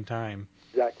the same time.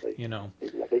 Exactly.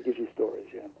 Exactly. It gives you stories.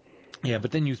 Yeah. Yeah,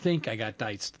 but then you think I got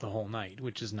diced the whole night,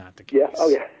 which is not the case. Yeah. Oh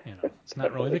yeah. It's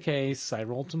not really the case. I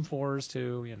rolled some 4s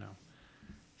too.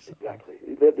 So. Exactly.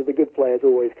 The good players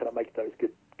always kind of make those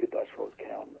good dice rolls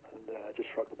count and just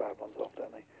shrug the bad ones off,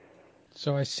 don't they?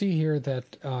 So I see here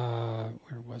that,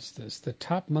 where was this? The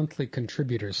top monthly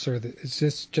contributors. So is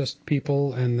this just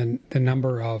people and the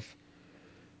number of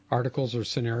articles or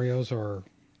scenarios or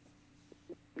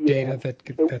data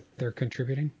that they're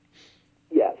contributing?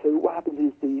 Yeah, so what happens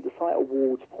is the site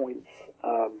awards points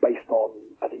based on,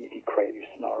 I think if you create a new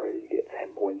scenario, you get 10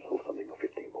 points or something, or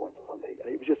 15 points or something.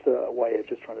 And it was just a way of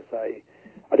just trying to say,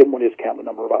 I didn't want to just count the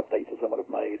number of updates that someone have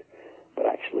made, but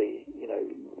actually,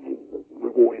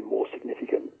 rewarding more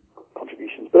significant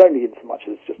contributions, but only in so much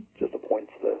as just the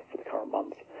points for the current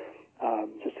month,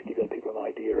 just to give people an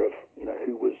idea of,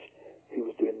 who was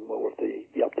doing more of the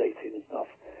updating and stuff.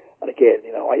 And again,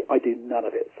 I do none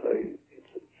of it, so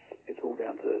it's all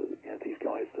down to these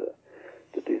guys that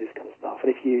do this kind of stuff.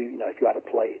 And if you had a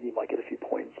play, you might get a few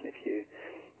points, and if you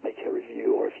make a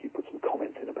review or if you put some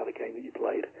comments in about a game that you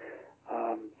played,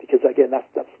 because again,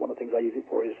 that's one of the things I use it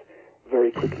for, is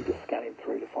very quickly just scanning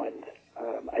through to find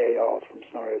AARs from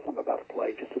scenarios I'm about to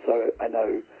play, just so I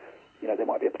know, there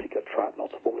might be a particular trap not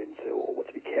to fall into or what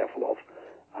to be careful of.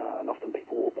 And often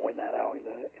people will point that out in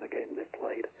a game that they've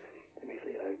played. It means,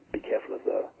 be careful of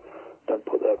don't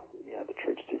put the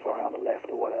troops too far out on the left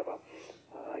or whatever.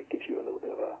 It gives you a little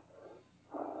bit of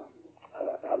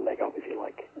a leg up, if you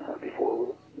like,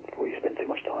 before you spend too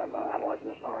much time analysing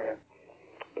the scenario.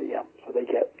 But yeah, so they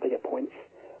get points,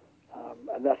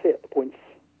 and that's it. The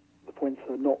points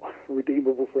are not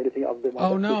redeemable for anything other than my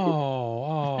Oh no!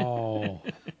 Oh,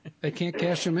 they can't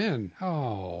cash them in.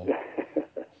 Oh.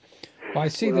 Well, I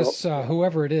see this.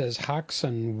 Whoever it is,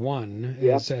 Hoxon 1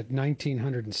 is at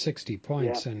 1,960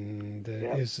 points, and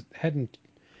is heading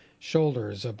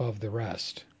shoulders above the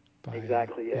rest.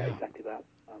 Exactly, exactly that.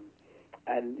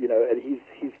 And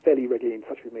he's fairly regularly in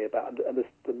touch with me about and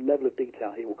the level of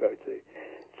detail he will go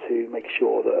to make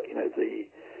sure that the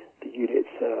units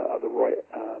are the right.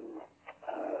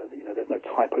 There's no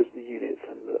typos in the units,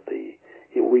 and that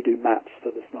he will redo maps for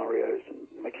the scenarios, and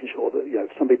making sure that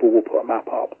some people will put a map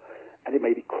up and it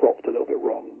may be cropped a little bit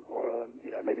wrong, or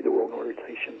maybe the wrong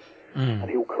orientation, and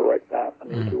he'll correct that,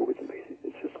 and he'll do all bits and pieces.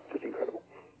 It's just incredible.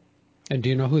 And do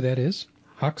you know who that is?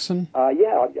 Huxon?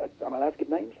 Yeah, I'm allowed to give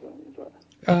names.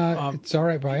 It's all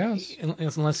right by us.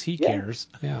 Unless he cares.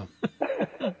 Yeah.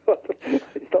 It's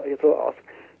not here to ask.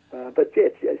 But yeah,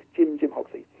 it's Jim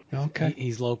Hoxie. Okay.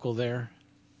 He's local there?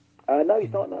 No,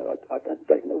 he's not. No, I don't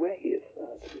even know where he is.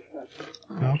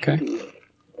 Okay. He is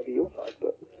over your side,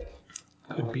 but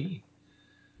could be.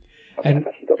 I've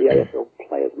actually got the ASL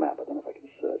players map. I don't know if I can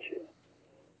search it.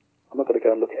 I'm not going to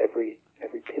go and look at every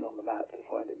pin on the map to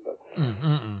find him, but.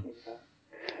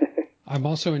 I'm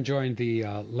also enjoying the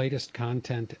latest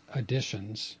content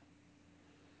additions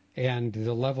and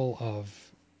the level of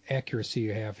accuracy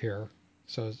you have here.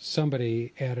 So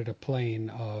somebody added a plane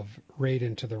of Raid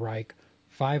into the Reich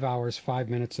 5 hours, 5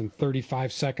 minutes, and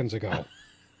 35 seconds ago.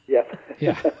 Yes.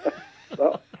 Yeah.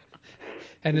 Well,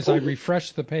 and as I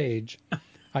refresh the page,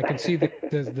 I can see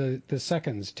the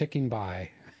seconds ticking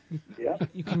by. Yeah.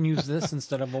 You can use this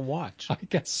instead of a watch. I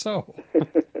guess so.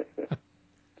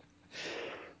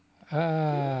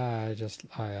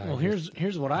 Well,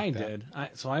 here's what I did.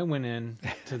 I went in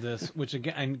to this, which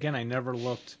again I never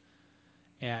looked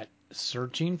at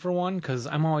searching for one, because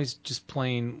I'm always just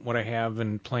playing what I have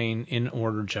and playing in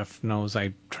order. Jeff knows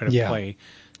I try to play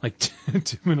like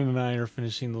Tim and I are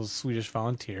finishing those Swedish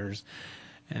Volunteers,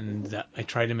 and I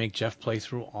try to make Jeff play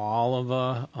through all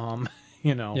of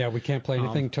Yeah, we can't play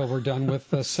anything till we're done with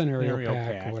the scenario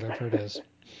pack or whatever it is.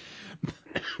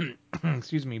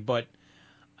 Excuse me, but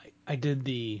I did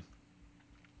the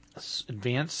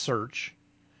advanced search.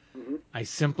 Mm-hmm. I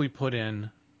simply put in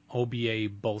OBA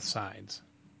both sides.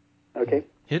 Okay.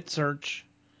 Hit search.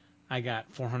 I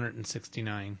got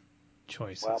 469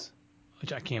 choices, wow.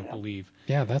 which I can't believe.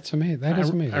 Yeah, that's amazing. That is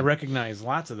amazing. I recognize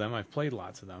lots of them. I've played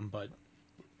lots of them, but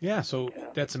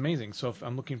that's amazing. So if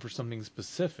I'm looking for something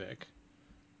specific,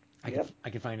 I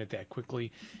can find it that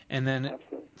quickly. And then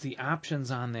the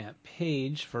options on that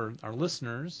page for our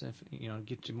listeners, if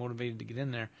get you motivated to get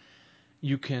in there,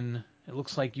 it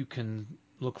looks like you can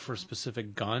look for a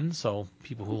specific gun. So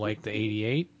people who like the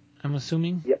 88, I'm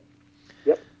assuming. Yep.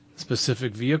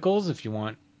 Specific vehicles, if you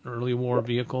want early war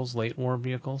vehicles, late war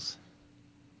vehicles.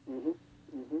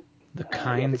 The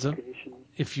kinds of,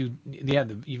 if you,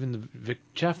 even the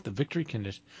victory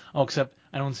condition. Oh, except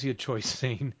I don't see a choice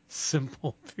saying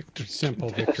simple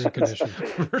victory condition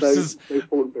versus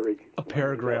a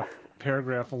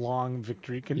paragraph long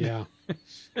victory conditions.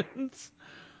 Yeah.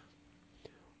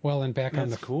 Well, and back on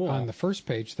the first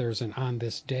page, there's an on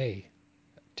this day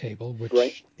table,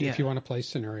 which if you want to play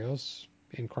scenarios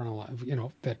in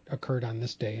that occurred on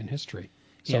this day in history.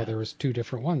 So there was two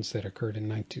different ones that occurred in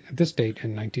this date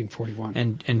in 1941.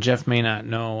 And Jeff may not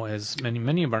know, as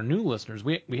many of our new listeners.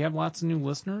 We have lots of new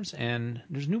listeners, and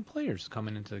there's new players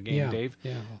coming into the game. Dave,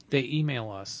 they email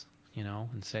us,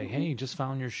 and say, "Hey, just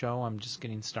found your show. I'm just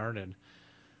getting started."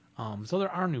 So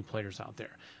there are new players out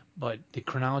there. But the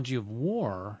Chronology of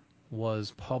War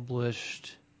was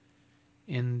published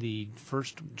in the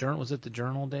first journal. Was it the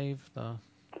journal, Dave?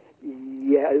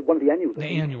 Yeah, one of the annuals. The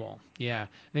annual, yeah.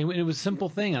 It was a simple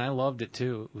thing, and I loved it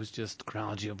too. It was just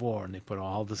Chronology of War, and they put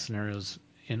all the scenarios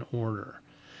in order.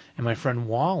 And my friend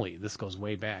Wally, this goes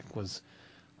way back, was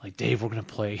like, "Dave, we're gonna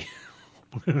play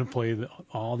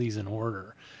all these in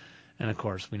order." And of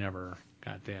course, we never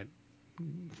got that.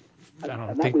 I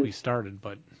don't think we started,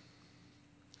 but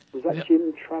was that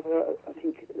Jim Traver? I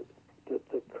think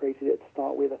that created it to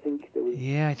start with. I think there was.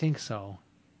 Yeah, I think so.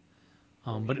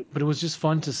 But it was just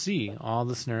fun to see all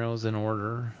the scenarios in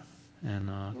order and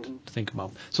to think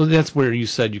about. So that's where you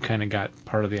said you kind of got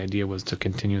part of the idea was to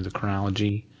continue the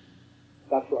chronology.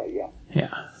 That's right, yeah.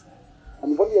 Yeah.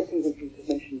 And one of the other things that you just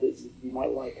mentioned that you might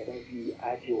like, I don't know if you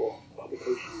add your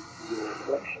publications to your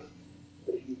collection,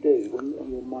 but if you do,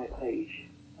 on your My Page,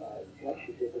 you can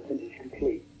actually see a percentage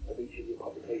complete of each of your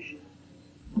publications.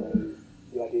 So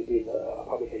the idea being that a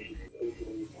publication is completed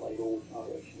when you've played all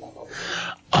scenarios from that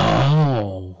publication.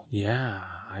 Oh, yeah.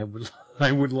 I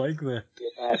would like that.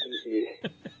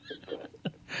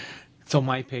 So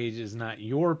my page is not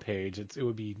your page. It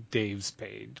would be Dave's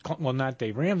page. Well, not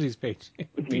Dave Ramsey's page. It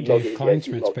would be Dave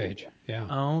Kleinsmith's page. Yeah.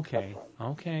 Oh, okay.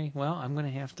 Okay. Well, I'm going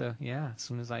to have to, as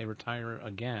soon as I retire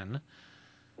again,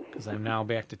 because I'm now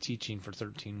back to teaching for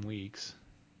 13 weeks.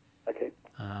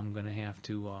 I'm going to have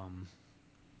to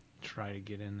try to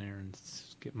get in there and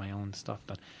get my own stuff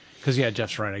done. Because, yeah,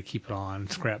 Jeff's right. I keep it all on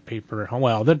scrap paper.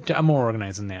 Well, I'm more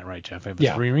organized than that, right, Jeff? I have a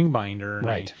 3-ring binder. And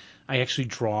right. I actually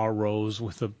draw rows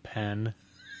with a pen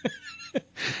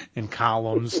and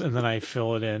columns, and then I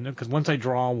fill it in. Because once I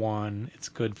draw one, it's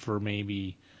good for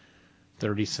maybe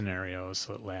 30 scenarios,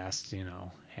 so it lasts,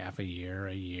 half a year,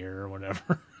 or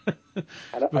whatever.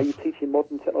 And are you teaching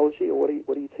modern technology, or what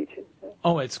are you teaching?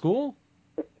 Oh, at school?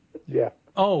 Yeah.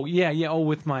 Oh, yeah. Oh,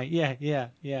 with my, yeah.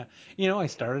 I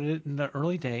started it in the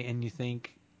early day, and you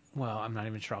think, well, I'm not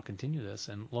even sure I'll continue this.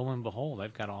 And lo and behold,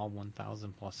 I've got all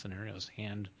 1,000 plus scenarios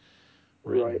handwritten.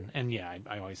 Right. And yeah,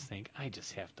 I always think I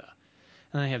just have to.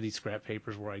 And I have these scrap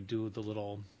papers where I do the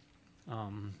little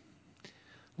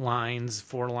lines,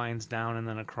 4 lines down, and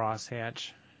then a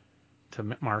crosshatch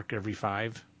to mark every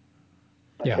 5.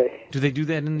 Yeah. Okay. Do they do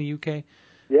that in the UK?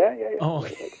 Yeah. Oh,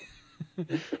 okay.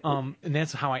 And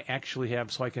that's how I actually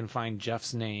have, so I can find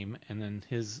Jeff's name, and then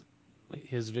his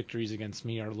victories against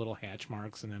me are little hatch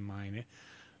marks, and then mine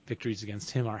victories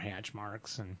against him are hatch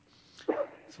marks, and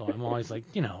so I'm always like,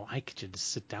 I could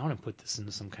just sit down and put this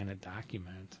into some kind of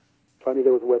document. If only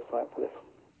there was a website for this.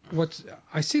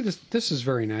 I see this. This is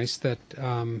very nice. That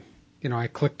I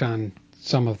clicked on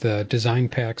some of the design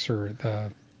packs or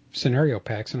the scenario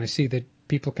packs, and I see that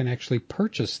people can actually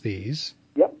purchase these.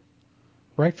 Yep.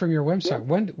 Right from your website.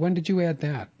 Yep. When did you add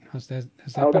that? Has that been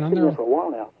That's on been there? there for a while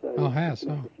now. So has. It's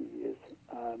been there for a few years.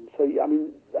 So yeah, I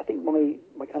mean, I think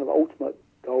my kind of ultimate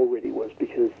goal really was,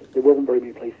 because there wasn't very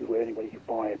many places where anybody could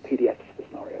buy PDFs for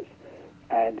scenarios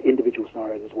and individual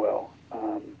scenarios as well.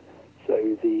 So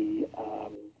the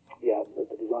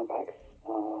design packs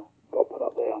got put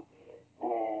up there,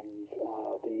 and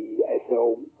the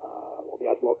ASL or the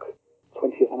ASLOC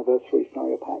 20th anniversary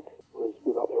scenario pack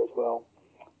was up there as well.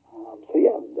 So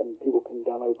yeah, and people can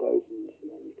download those, and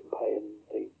you can pay, and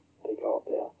they go up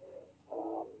there.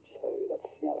 So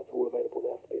that's all available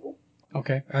there for people.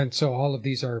 Okay, and so all of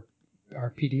these are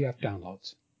PDF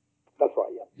downloads. That's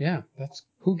right. Yeah. Yeah,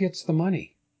 who gets the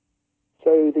money?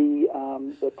 So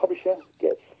the publisher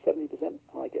gets 70%, and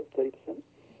I get 30%.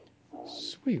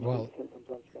 Sweet. Well,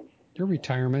 Sometimes spends. your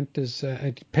retirement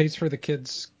it pays for the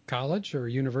kids' college or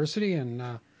university,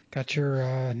 and got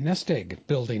your nest egg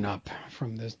building up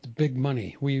from this big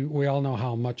money. We all know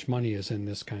how much money is in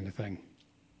this kind of thing.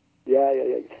 Yeah.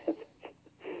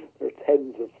 There are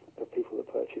tens of people that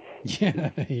purchase. Yeah.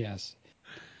 Yes.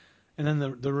 And then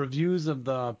the reviews of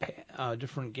the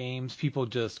different games, people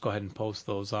just go ahead and post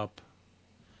those up.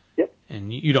 Yep.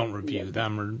 And you don't review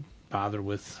them or bother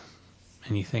with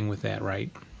anything with that,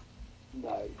 right?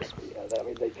 No, exactly. I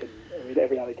mean, they can. I mean,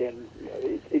 every now and again,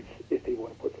 it's if people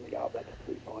want to put something up, that's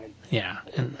absolutely fine. Yeah,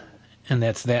 and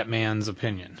that's that man's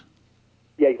opinion.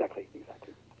 Yeah, exactly.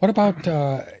 What about?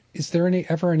 Is there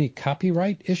ever any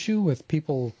copyright issue with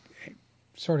people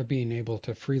sort of being able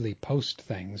to freely post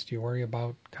things? Do you worry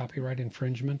about copyright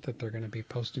infringement, that they're going to be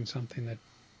posting something that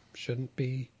shouldn't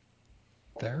be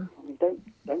there? I mean,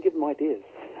 don't give them ideas.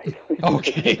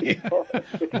 Okay.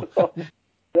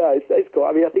 Yeah, it's cool.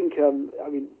 I mean, I think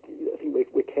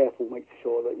we're careful making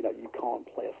sure that you can't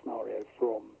play a scenario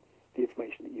from the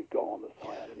information that you've got on the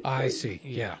site. I see.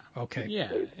 Yeah. Okay. Yeah,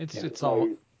 it's all.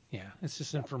 Yeah, it's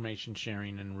just information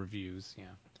sharing and reviews. Yeah.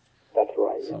 That's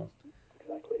right. So. Yeah,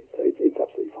 exactly. So it's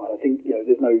absolutely fine. I think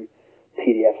there's no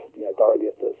PDF directly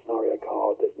at the scenario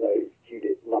card. There's no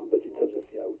unit numbers in terms of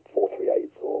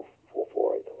 438 or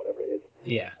 448 or whatever it is.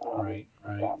 Yeah. Right.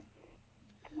 Yeah.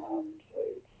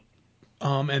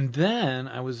 And then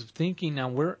I was thinking, now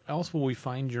where else will we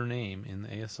find your name in the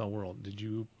ASL world? Did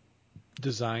you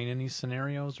design any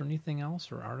scenarios or anything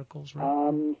else or articles? Right?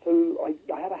 So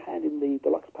I had a hand in the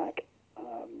deluxe pack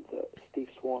that Steve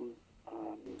Swan,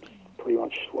 pretty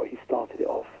much what he started it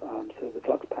off. So the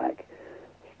deluxe pack,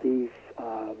 Steve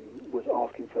was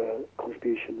asking for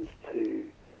contributions to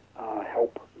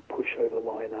help push over the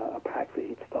line a pack that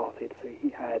he'd started. So he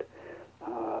had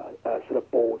a set of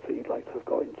boards that he'd like to have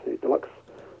got into deluxe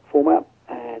format,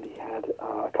 and he had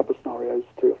a couple of scenarios,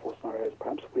 3 or 4 scenarios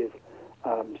perhaps, with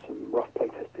some rough play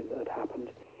testing that had happened,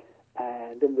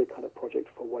 and then the kind of project,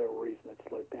 for whatever reason, had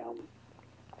slowed down.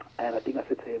 And I think I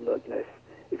said to him, look,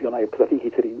 if you're unable, because I think he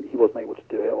said he wasn't able to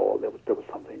do it, or there was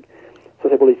something. So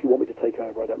I said, well, if you want me to take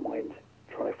over, I don't mind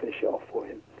trying to finish it off for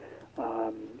him.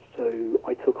 So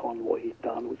I took on what he'd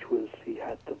done, which was he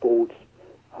had the boards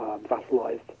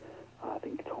vassalized. I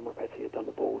think Tom Rapetti had done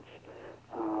the boards.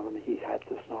 He had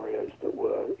the scenarios that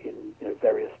were in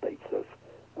various states of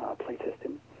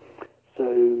playtesting.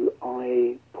 So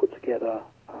I put together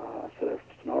a set of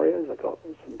scenarios. I got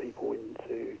some people in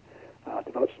to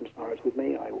develop some scenarios with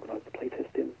me. I organised the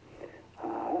playtesting.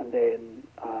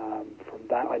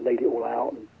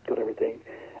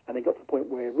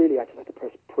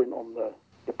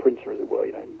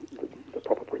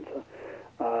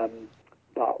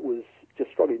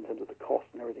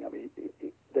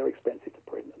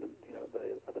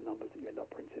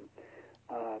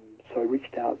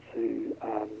 reached out to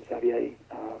Xavier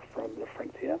from Le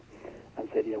Frontier and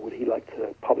said, would he like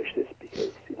to publish this,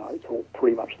 because it's all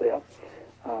pretty much there.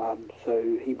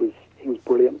 So he was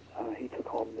brilliant. He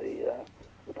took on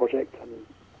the project and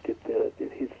did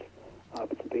his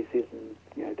bits and pieces,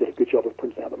 and did a good job of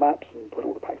printing out the maps and put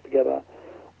all the packs together.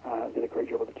 Did a great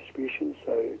job of the distribution.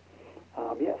 So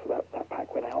so that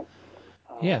pack went out.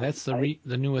 Yeah, that's the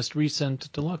newest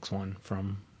recent deluxe one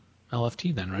from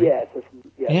LFT then, right?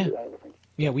 Yeah.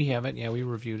 Yeah, we have it. Yeah, we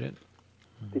reviewed it.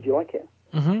 Did you like it?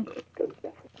 Mm-hmm. Got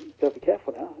to be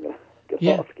careful now. I'm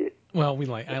gonna ask you. Well,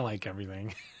 I like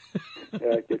everything.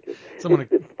 Yeah, good. It's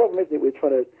the problem, isn't it? We're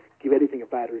trying to give anything a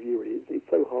bad review. Really, it's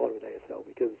so hard with ASL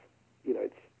because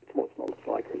it's what it's not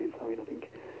like really. So I think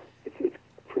it's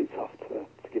pretty tough to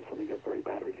give something a very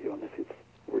bad review unless it's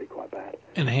really quite bad.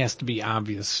 And it has to be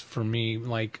obvious for me.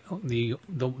 Like the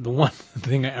one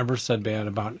thing I ever said bad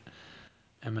about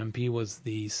MMP was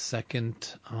the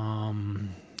second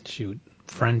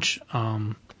French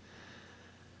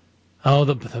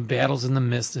the Battles in the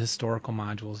Mist, the historical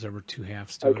modules. There were two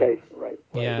halves to it. Okay, right.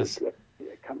 Yes.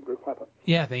 Can't go quite.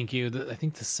 Yeah, thank you. I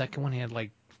think the second one had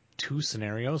like 2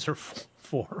 scenarios or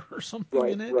 4 or something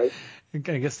in it. Right. I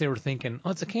guess they were thinking,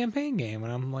 oh, it's a campaign game.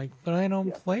 And I'm like, but I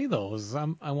don't play those.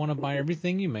 I want to buy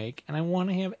everything you make, and I want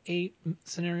to have 8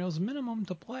 scenarios minimum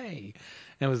to play.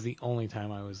 And it was the only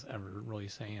time I was ever really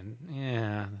saying,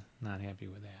 yeah, not happy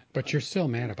with that. But you're still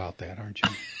mad about that, aren't you?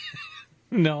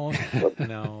 No, I've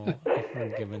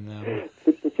forgiven them.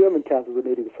 The German counters are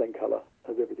nearly the same color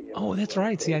as everything else. Oh, that's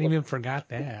right. See, I didn't even forgot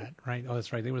that. Right. Oh,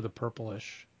 that's right. They were the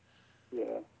purplish. Yeah.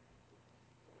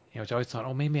 Yeah, which I always thought,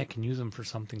 oh, maybe I can use them for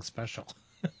something special.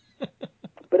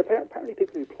 But apparently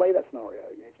people who play that scenario,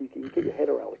 if you can get your head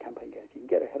around the campaign game, if you can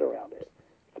get a head around it,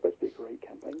 it's supposed to be a great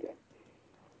campaign game.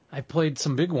 I played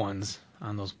some big ones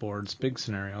on those boards, big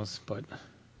scenarios, but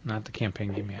not the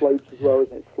campaign game yet. Slopes as well,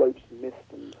 isn't it? Slopes and mist.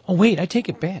 And Oh, wait, I take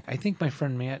it back. I think my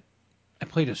friend Matt, I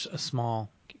played a small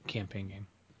campaign game.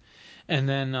 And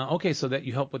then, so that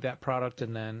you help with that product,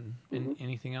 and then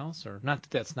anything else? Or not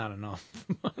that that's not enough.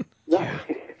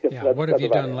 Yeah. What have you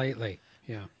done lately?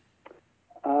 Yeah.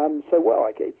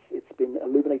 It's been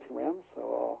Illuminating Rounds,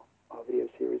 so our video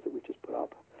series that we just put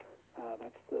up.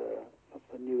 That's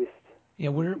the newest. Yeah,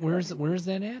 where's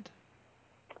that at?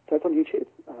 So it's on YouTube.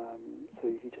 So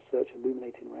if you just search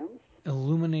Illuminating Rounds.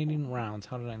 Illuminating Rounds.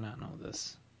 How did I not know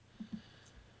this?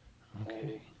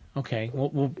 Okay.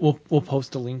 We'll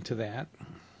post a link to that.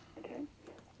 Okay.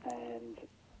 And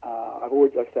I've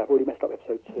already messed up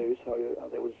episode 2. So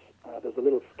there's a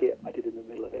little skit I did in the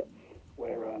middle of it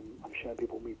where I'm showing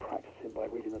people me practicing by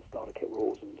reading the starter kit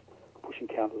rules and pushing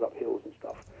counters up hills and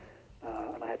stuff.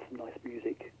 And I had some nice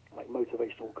music, like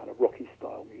motivational kind of Rocky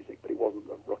style music, but it wasn't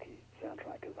the Rocky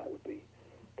soundtrack because that would be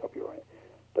copyright.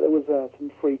 But there was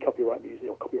some free copyright music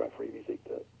or copyright-free music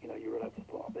that you were allowed to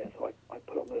put up there. So I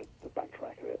put on the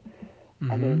backtrack of it,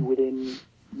 and then within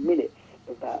minutes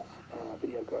of that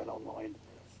video going online,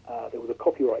 there was a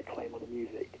copyright claim on the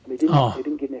music, and they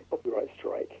didn't give me a copyright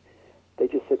strike. They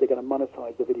just said they're going to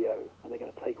monetize the video and they're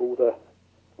going to take all the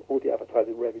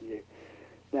advertising revenue.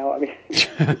 Now, I mean,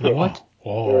 What?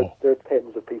 There are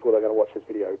tens of people that are going to watch this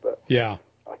video, but yeah,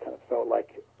 I kind of felt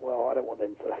like, well, I don't want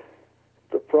them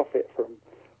to profit from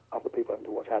other people having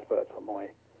to watch adverts on my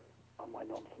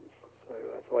nonsense.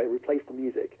 So I replaced the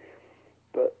music,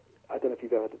 but I don't know if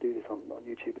you've ever had to do this on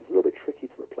YouTube. It's a little bit tricky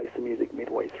to replace the music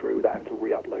midway through without having to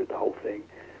re-upload the whole thing,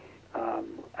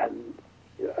 and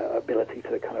ability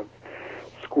to kind of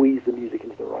squeeze the music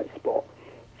into the right spot.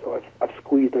 So I've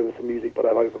squeezed over some music, but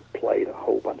I've overplayed a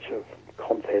whole bunch of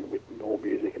content with more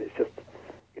music, and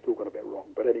it's all gone a bit wrong.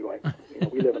 But anyway,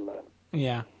 we live and learn.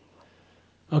 Yeah.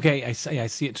 Okay, I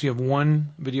see it. So you have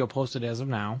one video posted as of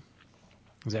now.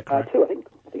 Is that correct? 2, I think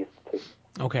it's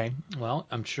 2. Okay. Well,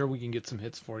 I'm sure we can get some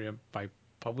hits for you by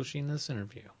publishing this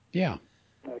interview. Yeah.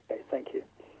 Okay, thank you.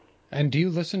 And do you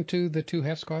listen to the Two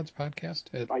Half Squads podcast?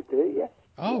 I do, yes.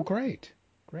 Oh, yeah. Great.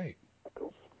 Of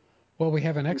course. Well, we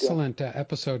have an excellent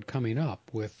episode coming up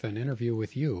with an interview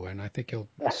with you, and I think you'll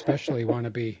especially want to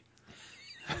be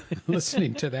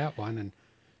listening to that one and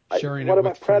sharing it with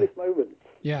One of my proudest moments.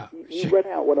 Yeah. You read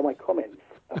out one of my comments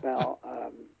about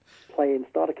playing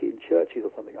starter kit in churches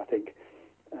or something, I think,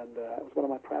 and it was one of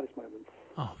my proudest moments.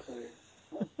 Oh.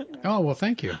 So, Oh, well,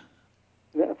 thank you.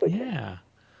 That's okay. Yeah.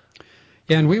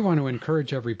 Yeah, and we want to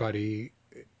encourage everybody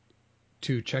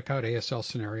to check out ASL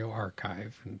Scenario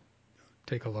Archive and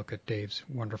take a look at Dave's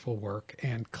wonderful work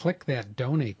and click that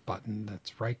donate button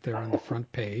that's right there on the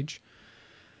front page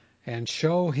and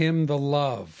show him the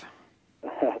love.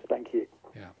 Thank you.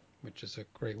 Yeah, which is a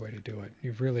great way to do it.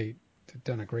 You've really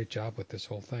done a great job with this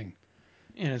whole thing.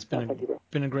 And it's No, thank you very much.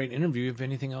 been a great interview. If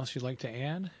anything else you'd like to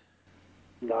add?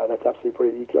 No, that's absolutely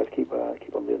brilliant. You guys keep on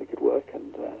doing the good work,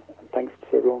 and thanks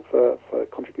to everyone for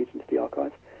contributing to the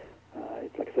archive.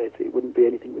 Like I say, it wouldn't be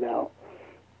anything without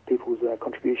people's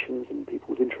contributions and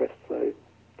people's interests. So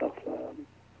that's all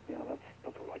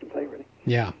I can say, really.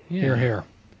 Yeah. Here.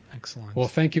 Excellent. Well,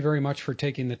 thank you very much for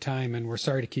taking the time, and we're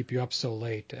sorry to keep you up so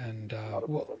late. And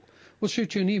we'll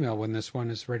shoot you an email when this one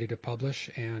is ready to publish.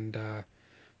 And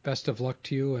best of luck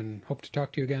to you, and hope to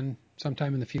talk to you again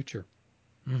sometime in the future.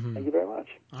 Mm-hmm. Thank you very much.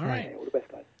 All right. All the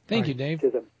best, guys. Thank you, Dave.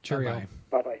 Cheers, then. Cheerio.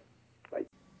 Bye-bye.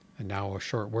 And now a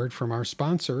short word from our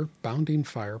sponsor, Bounding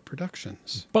Fire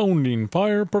Productions. Bounding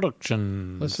Fire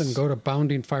Productions. Listen, go to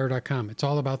boundingfire.com. It's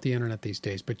all about the internet these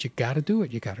days, but you got to do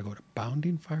it. You got to go to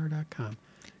boundingfire.com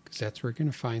because that's where you're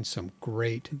going to find some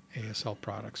great ASL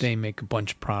products. They make a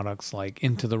bunch of products like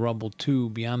Into the Rubble 2,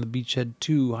 Beyond the Beachhead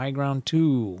 2, High Ground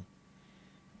 2.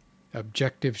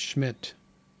 Objective Schmidt,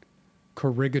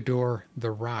 Corregidor The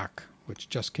Rock, which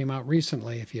just came out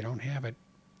recently. If you don't have it,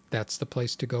 that's the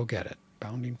place to go get it.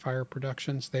 Bounding Fire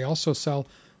Productions. They also sell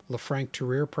LeFranc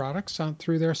Terrier products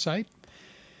through their site,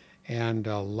 and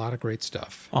a lot of great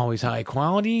stuff. Always high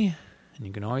quality, and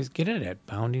you can always get it at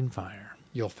Bounding Fire.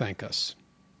 You'll thank us.